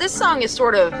this song is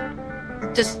sort of,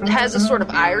 just has a sort of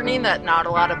irony that not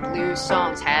a lot of blues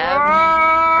songs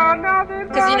have.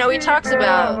 Because, you know, he talks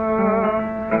about,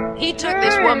 he took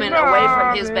this woman away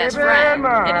from his best friend. You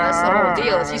know, that's the whole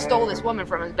deal, is he stole this woman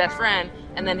from his best friend,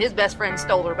 and then his best friend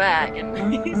stole her back. And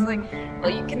he's like, well,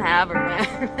 you can have her, man.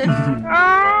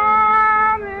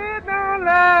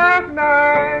 Last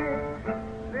night,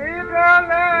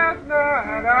 last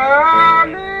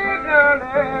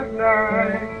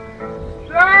night,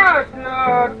 such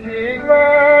a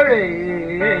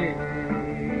tingling.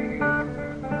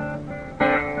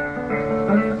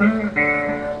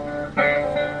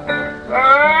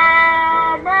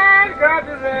 Man got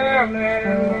the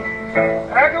rambling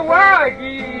like a white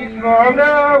geese from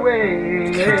the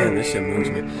way. God damn, this shit moves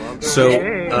me. So,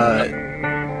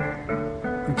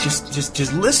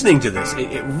 just listening to this,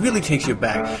 it really takes you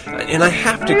back. And I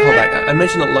have to call back. I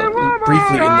mentioned it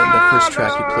briefly in the first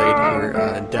track you played here,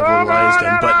 Devil in Lion's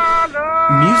Den, but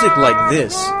music like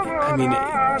this, I mean,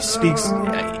 it speaks,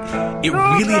 it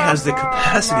really has the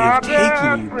capacity of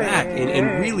taking you back.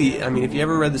 And really, I mean, if you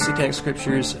ever read the Satanic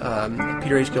Scriptures,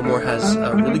 Peter H. Gilmore has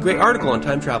a really great article on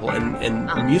time travel, and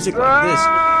music like this,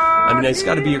 I mean, it's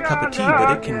got to be your cup of tea,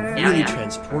 but it can really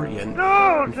transport you. And if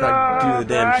I do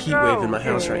the damn heat wave in my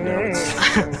house right now, it's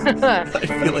I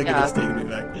feel like it is taking me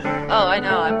back. Oh, I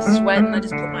know. I'm sweating. I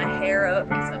just put my hair up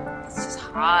because it's just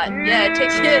hot. Yeah, it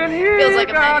takes you. It feels like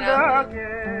I'm hanging out in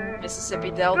the Mississippi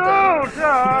Delta.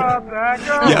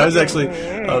 Yeah, I was actually.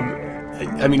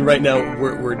 I mean, right now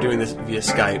we're doing this via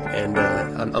Skype, and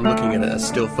I'm looking at a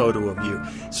still photo of you.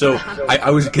 So I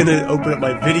was gonna open up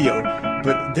my video,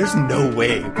 but there's no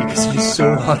way, because it's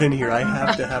so hot in here. I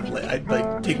have to have I'd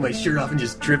like take my shirt off and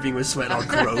just dripping with sweat, all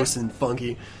gross and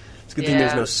funky. It's a good thing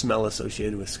there's no smell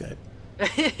associated with Skype.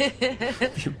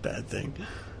 It'd be a bad thing.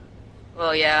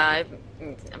 Well, yeah,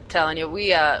 I'm telling you, we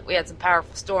had some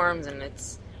powerful storms, and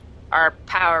our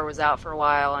power was out for a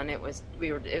while, and it was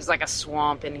like a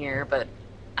swamp in here, but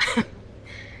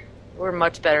we're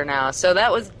much better now. So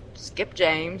that was Skip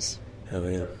James. Oh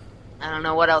yeah. I don't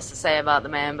know what else to say about the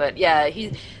man, but yeah,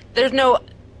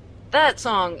 that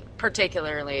song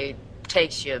particularly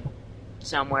takes you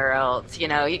somewhere else. You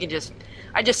know,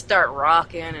 I just start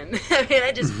rocking, and I mean,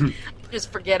 I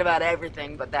just forget about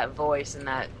everything but that voice and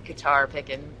that guitar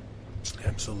picking.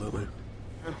 Absolutely.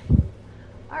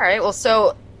 All right, well,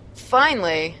 so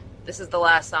finally, this is the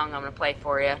last song I'm going to play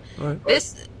for you. Right.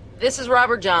 This is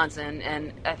Robert Johnson,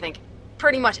 and I think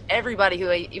pretty much everybody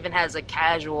who even has a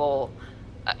casual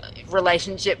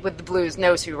relationship with the blues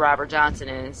knows who Robert Johnson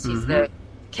is. He's the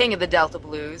king of the Delta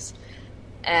blues.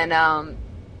 And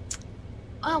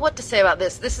what to say about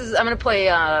this? I'm going to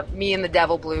play Me and the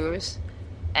Devil Blues.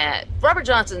 And Robert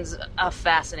Johnson's a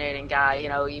fascinating guy. You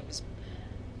know, he's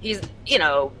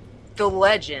the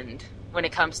legend when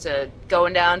it comes to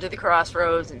going down to the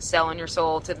crossroads and selling your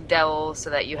soul to the devil so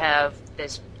that you have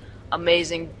this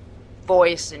amazing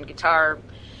voice and guitar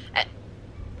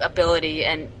ability.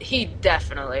 And he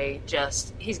definitely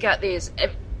he's got these.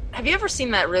 Have you ever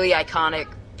seen that really iconic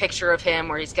picture of him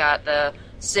where he's got the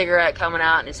cigarette coming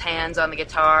out and his hands on the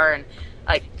guitar? And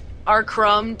like, R.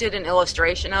 Crumb did an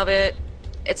illustration of it.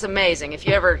 It's amazing. If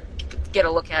you ever get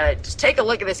a look at it, just take a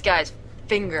look at this guy's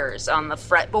fingers on the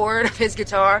fretboard of his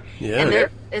guitar. Yeah. And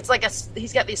it's like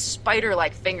he's got these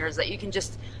spider-like fingers that you can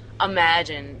just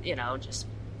imagine, just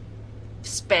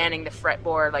spanning the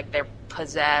fretboard like they're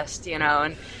possessed,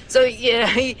 And so yeah,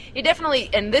 he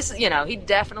definitely, and this, he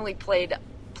definitely played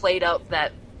up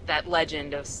that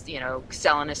legend of,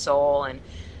 selling his soul. And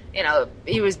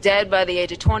he was dead by the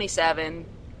age of 27,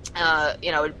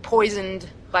 poisoned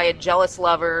by a jealous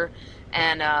lover.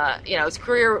 And his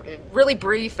career really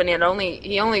brief, and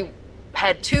he only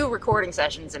had 2 recording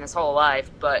sessions in his whole life.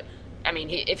 But I mean,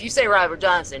 if you say Robert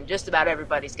Johnson, just about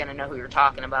everybody's going to know who you're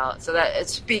talking about. So that it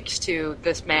speaks to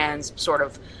this man's sort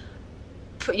of,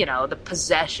 the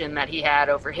possession that he had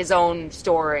over his own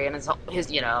story and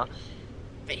his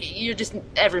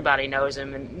everybody knows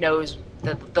him and knows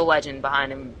the legend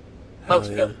behind him most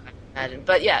people, I imagine.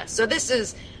 But yeah, so this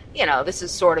is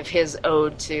sort of his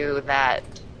ode to that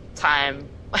time,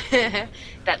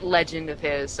 that legend of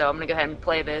his. So I'm going to go ahead and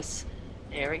play this.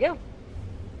 Here we go.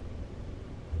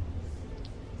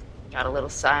 Got a little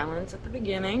silence at the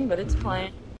beginning, but it's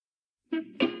playing.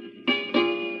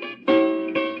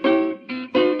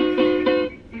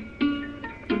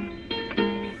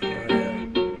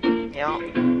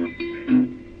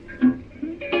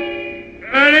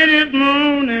 Early this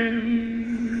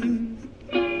morning,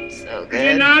 so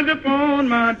good. He knocked upon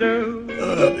my door.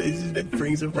 It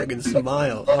brings a fucking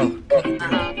smile. Oh,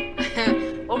 God.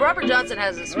 Well, Robert Johnson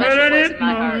has a special place in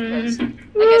my heart because, like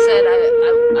I said,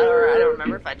 I don't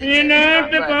remember if I did say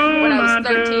this or not, but when I was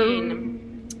 13,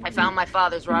 I found my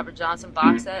father's Robert Johnson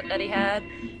box set that he had.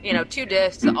 2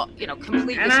 discs,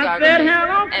 complete discography,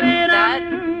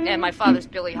 and my father's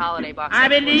Billie Holiday box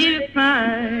set.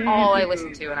 All I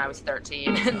listened to when I was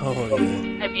 13. Oh,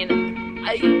 yeah. I mean,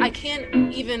 I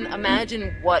can't even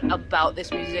imagine what about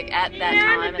this music at that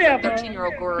time as a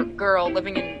 13-year-old girl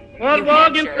living in New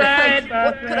Hampshire.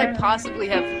 What could I possibly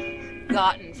have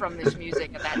gotten from this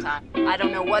music at that time? I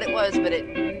don't know what it was, but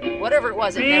whatever it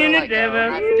was, it never let go.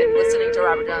 And I've been listening to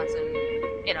Robert Johnson,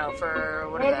 for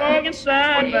what is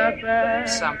that,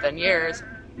 20-something years,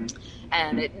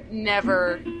 and it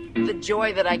never. The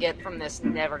joy that I get from this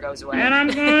never goes away. And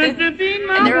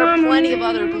there are plenty of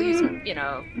other blues,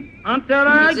 musicians out there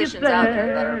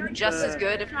that are just as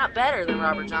good, if not better, than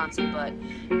Robert Johnson. But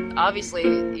obviously,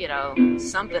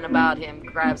 something about him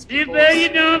grabs people's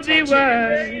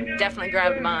attention. Definitely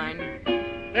grabbed mine.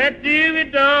 That Jimmy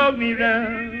dog me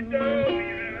round.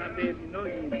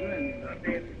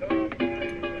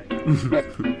 I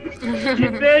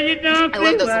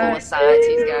love those little asides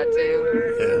he's got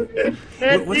too.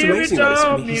 Yeah. What's amazing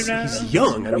about this? He's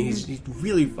young. I mean, he's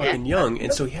really fucking young,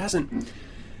 and so he hasn't.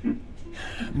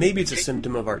 Maybe it's a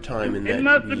symptom of our time in that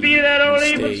I'm getting a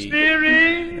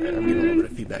little bit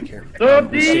of feedback here.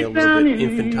 We stay a little bit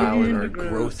infantile in our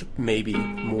growth, maybe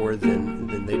more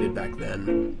than they did back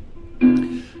then.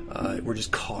 We're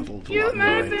just coddled a lot more,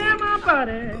 I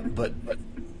think. But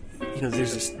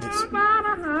there's this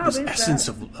essence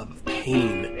of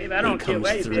pain that comes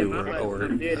through, or I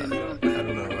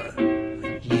don't know,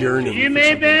 yearning for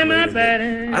something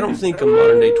greater. I don't think a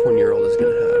modern-day 20-year-old is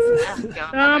going to have.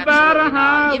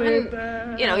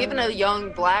 Even a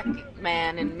young black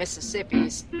man in Mississippi,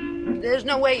 there's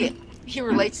no way he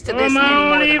relates to this any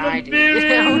more than I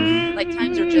do. Like,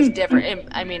 times are just different.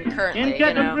 I mean, currently,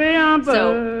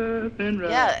 So,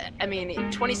 yeah, I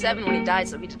mean, 27 when he died,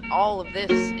 so he did all of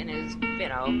this in his,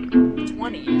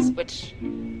 20s, which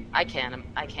I can't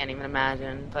even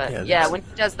imagine. But yeah, when he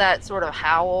does that sort of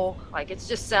howl, like, it's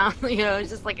just sound, it's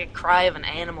just like a cry of an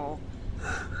animal.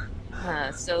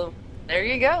 So there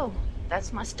you go.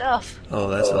 That's my stuff. Oh,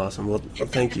 that's awesome. Well,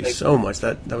 thank you so much.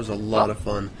 That was a lot of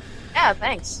fun. Yeah,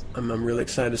 thanks. I'm really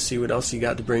excited to see what else you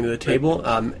got to bring to the table.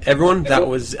 Everyone, that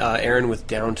was Aaron with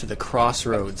Down to the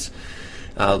Crossroads.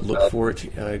 Look forward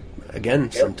to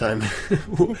again sometime.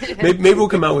 maybe we'll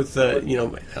come out with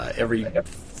every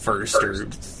first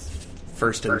and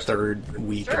third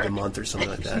week of the month or something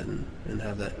like that, and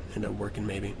have that end up working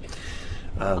maybe.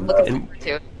 I'm looking forward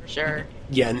to it for sure.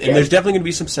 Yeah, and there's definitely going to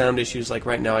be some sound issues. Like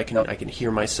right now, I can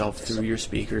hear myself through your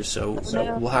speakers, so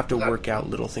we'll have to work out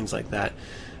little things like that.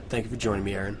 Thank you for joining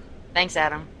me, Aaron. Thanks,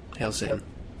 Adam. Hail Satan.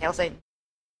 Hail Satan.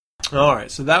 All right,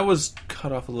 so that was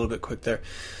cut off a little bit quick there.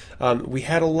 We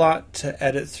had a lot to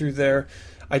edit through there.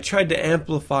 I tried to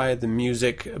amplify the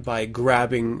music by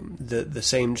grabbing the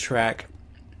same track.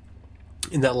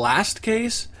 In that last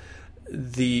case,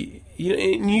 and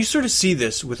you sort of see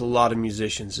this with a lot of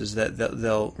musicians, is that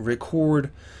they'll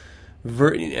record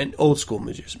and old school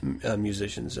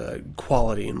musicians,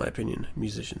 quality in my opinion,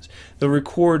 musicians. They'll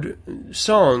record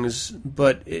songs,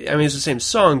 but it's the same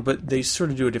song, but they sort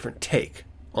of do a different take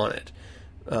on it.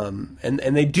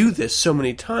 And they do this so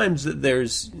many times that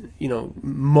there's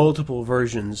multiple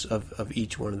versions of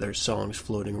each one of their songs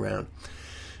floating around.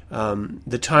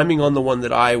 The timing on the one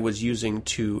that I was using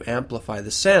to amplify the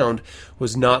sound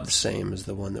was not the same as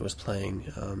the one that was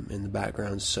playing in the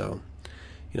background, so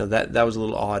that was a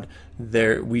little odd.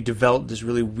 There, we developed this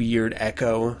really weird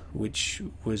echo, which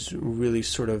was really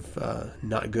sort of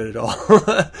not good at all.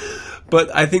 But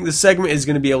I think the segment is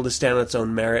going to be able to stand on its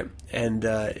own merit, and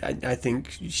I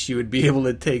think she would be able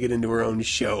to take it into her own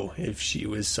show if she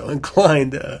was so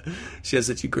inclined. She has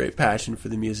such a great passion for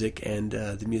the music, and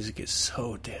the music is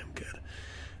so damn good.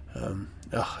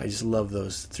 I just love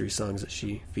those 3 songs that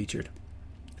she featured.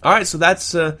 All right, so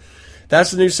that's that's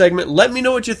the new segment. Let me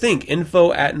know what you think.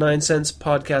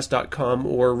 info@9centspodcast.com,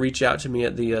 or reach out to me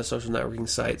at the social networking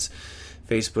sites,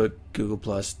 Facebook,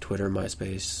 Google+, Twitter,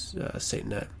 MySpace,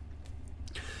 SatanNet.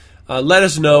 Let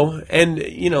us know, and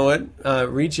you know what?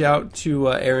 Reach out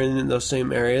to Erin in those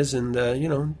same areas, and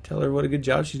tell her what a good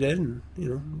job she did, and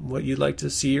what you'd like to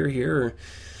see or hear, or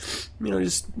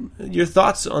just your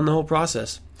thoughts on the whole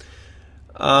process.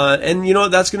 And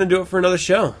that's going to do it for another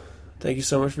show. Thank you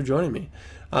so much for joining me.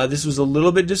 This was a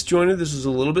little bit disjointed. This was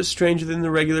a little bit stranger than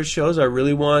the regular shows. I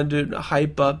really wanted to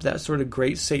hype up that sort of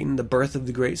Great Satan, the birth of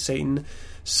the Great Satan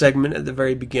segment at the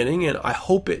very beginning, and I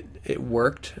hope it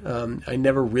worked. I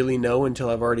never really know until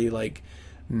I've already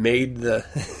made the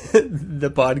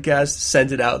the podcast,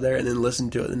 sent it out there, and then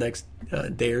listened to it the next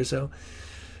day or so,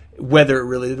 whether it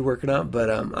really did work or not. But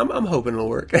I'm hoping it'll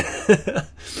work.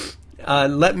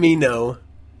 Let me know,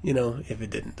 if it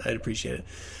didn't. I'd appreciate it.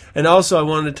 And also, I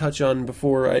wanted to touch on,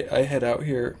 before I head out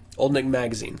here, Old Nick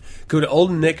Magazine. Go to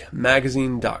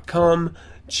oldnickmagazine.com.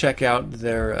 Check out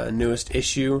their newest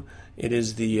issue. It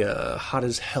is the hot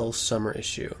as hell summer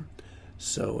issue.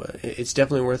 So it's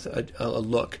definitely worth a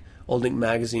look. Old Nick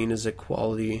Magazine is a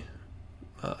quality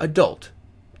adult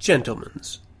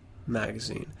gentleman's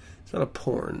magazine. It's not a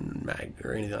porn mag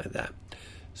or anything like that.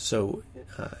 So,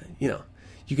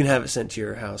 you can have it sent to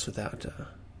your house without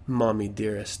Mommy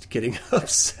Dearest getting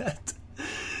upset.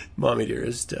 Mommy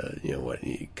Dearest,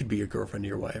 it could be your girlfriend or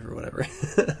your wife or whatever.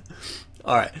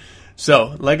 All right.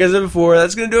 So, like I said before,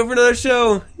 that's going to do it for another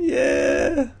show.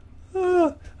 Yeah.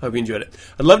 Hope you enjoyed it.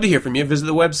 I'd love to hear from you. Visit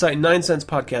the website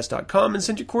 9centspodcast.com and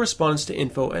send your correspondence to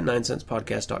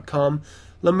info@9centspodcast.com.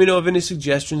 Let me know of any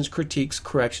suggestions, critiques,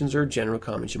 corrections, or general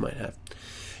comments you might have.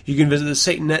 You can visit the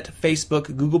SatanNet,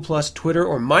 Facebook, Google+, Twitter,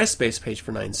 or MySpace page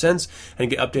for 9 cents and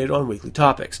get updated on weekly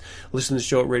topics. Listen to the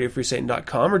show at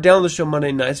RadioFreeSatan.com or download the show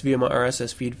Monday nights via my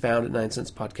RSS feed found at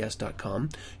 9centspodcast.com.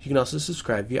 You can also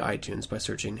subscribe via iTunes by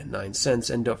searching 9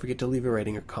 cents, and don't forget to leave a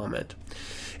rating or comment.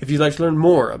 If you'd like to learn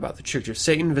more about the Church of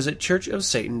Satan, visit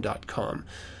churchofsatan.com.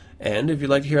 And if you'd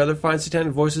like to hear other fine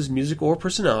satanic voices, music, or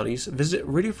personalities, visit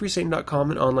RadioFreeSatan.com,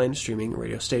 an online streaming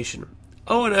radio station.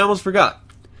 Oh, and I almost forgot.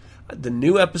 The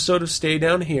new episode of Stay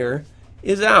Down Here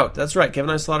is out. That's right. Kevin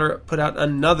I. Slaughter put out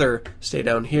another Stay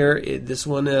Down Here. This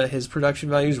one, his production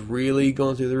value is really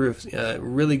going through the roof.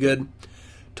 Really good.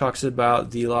 Talks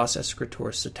about the Los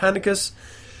Escritor Satanicus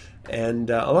and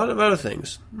a lot of other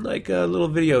things, like little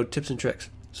video tips and tricks.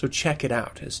 So check it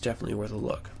out. It's definitely worth a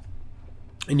look.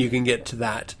 And you can get to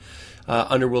that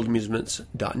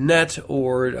underworldamusements.net,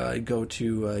 or go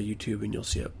to YouTube and you'll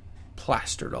see it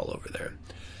plastered all over there.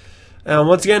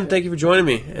 Once again, thank you for joining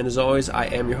me. And as always, I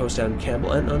am your host, Adam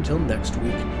Campbell. And until next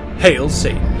week, hail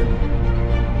Satan.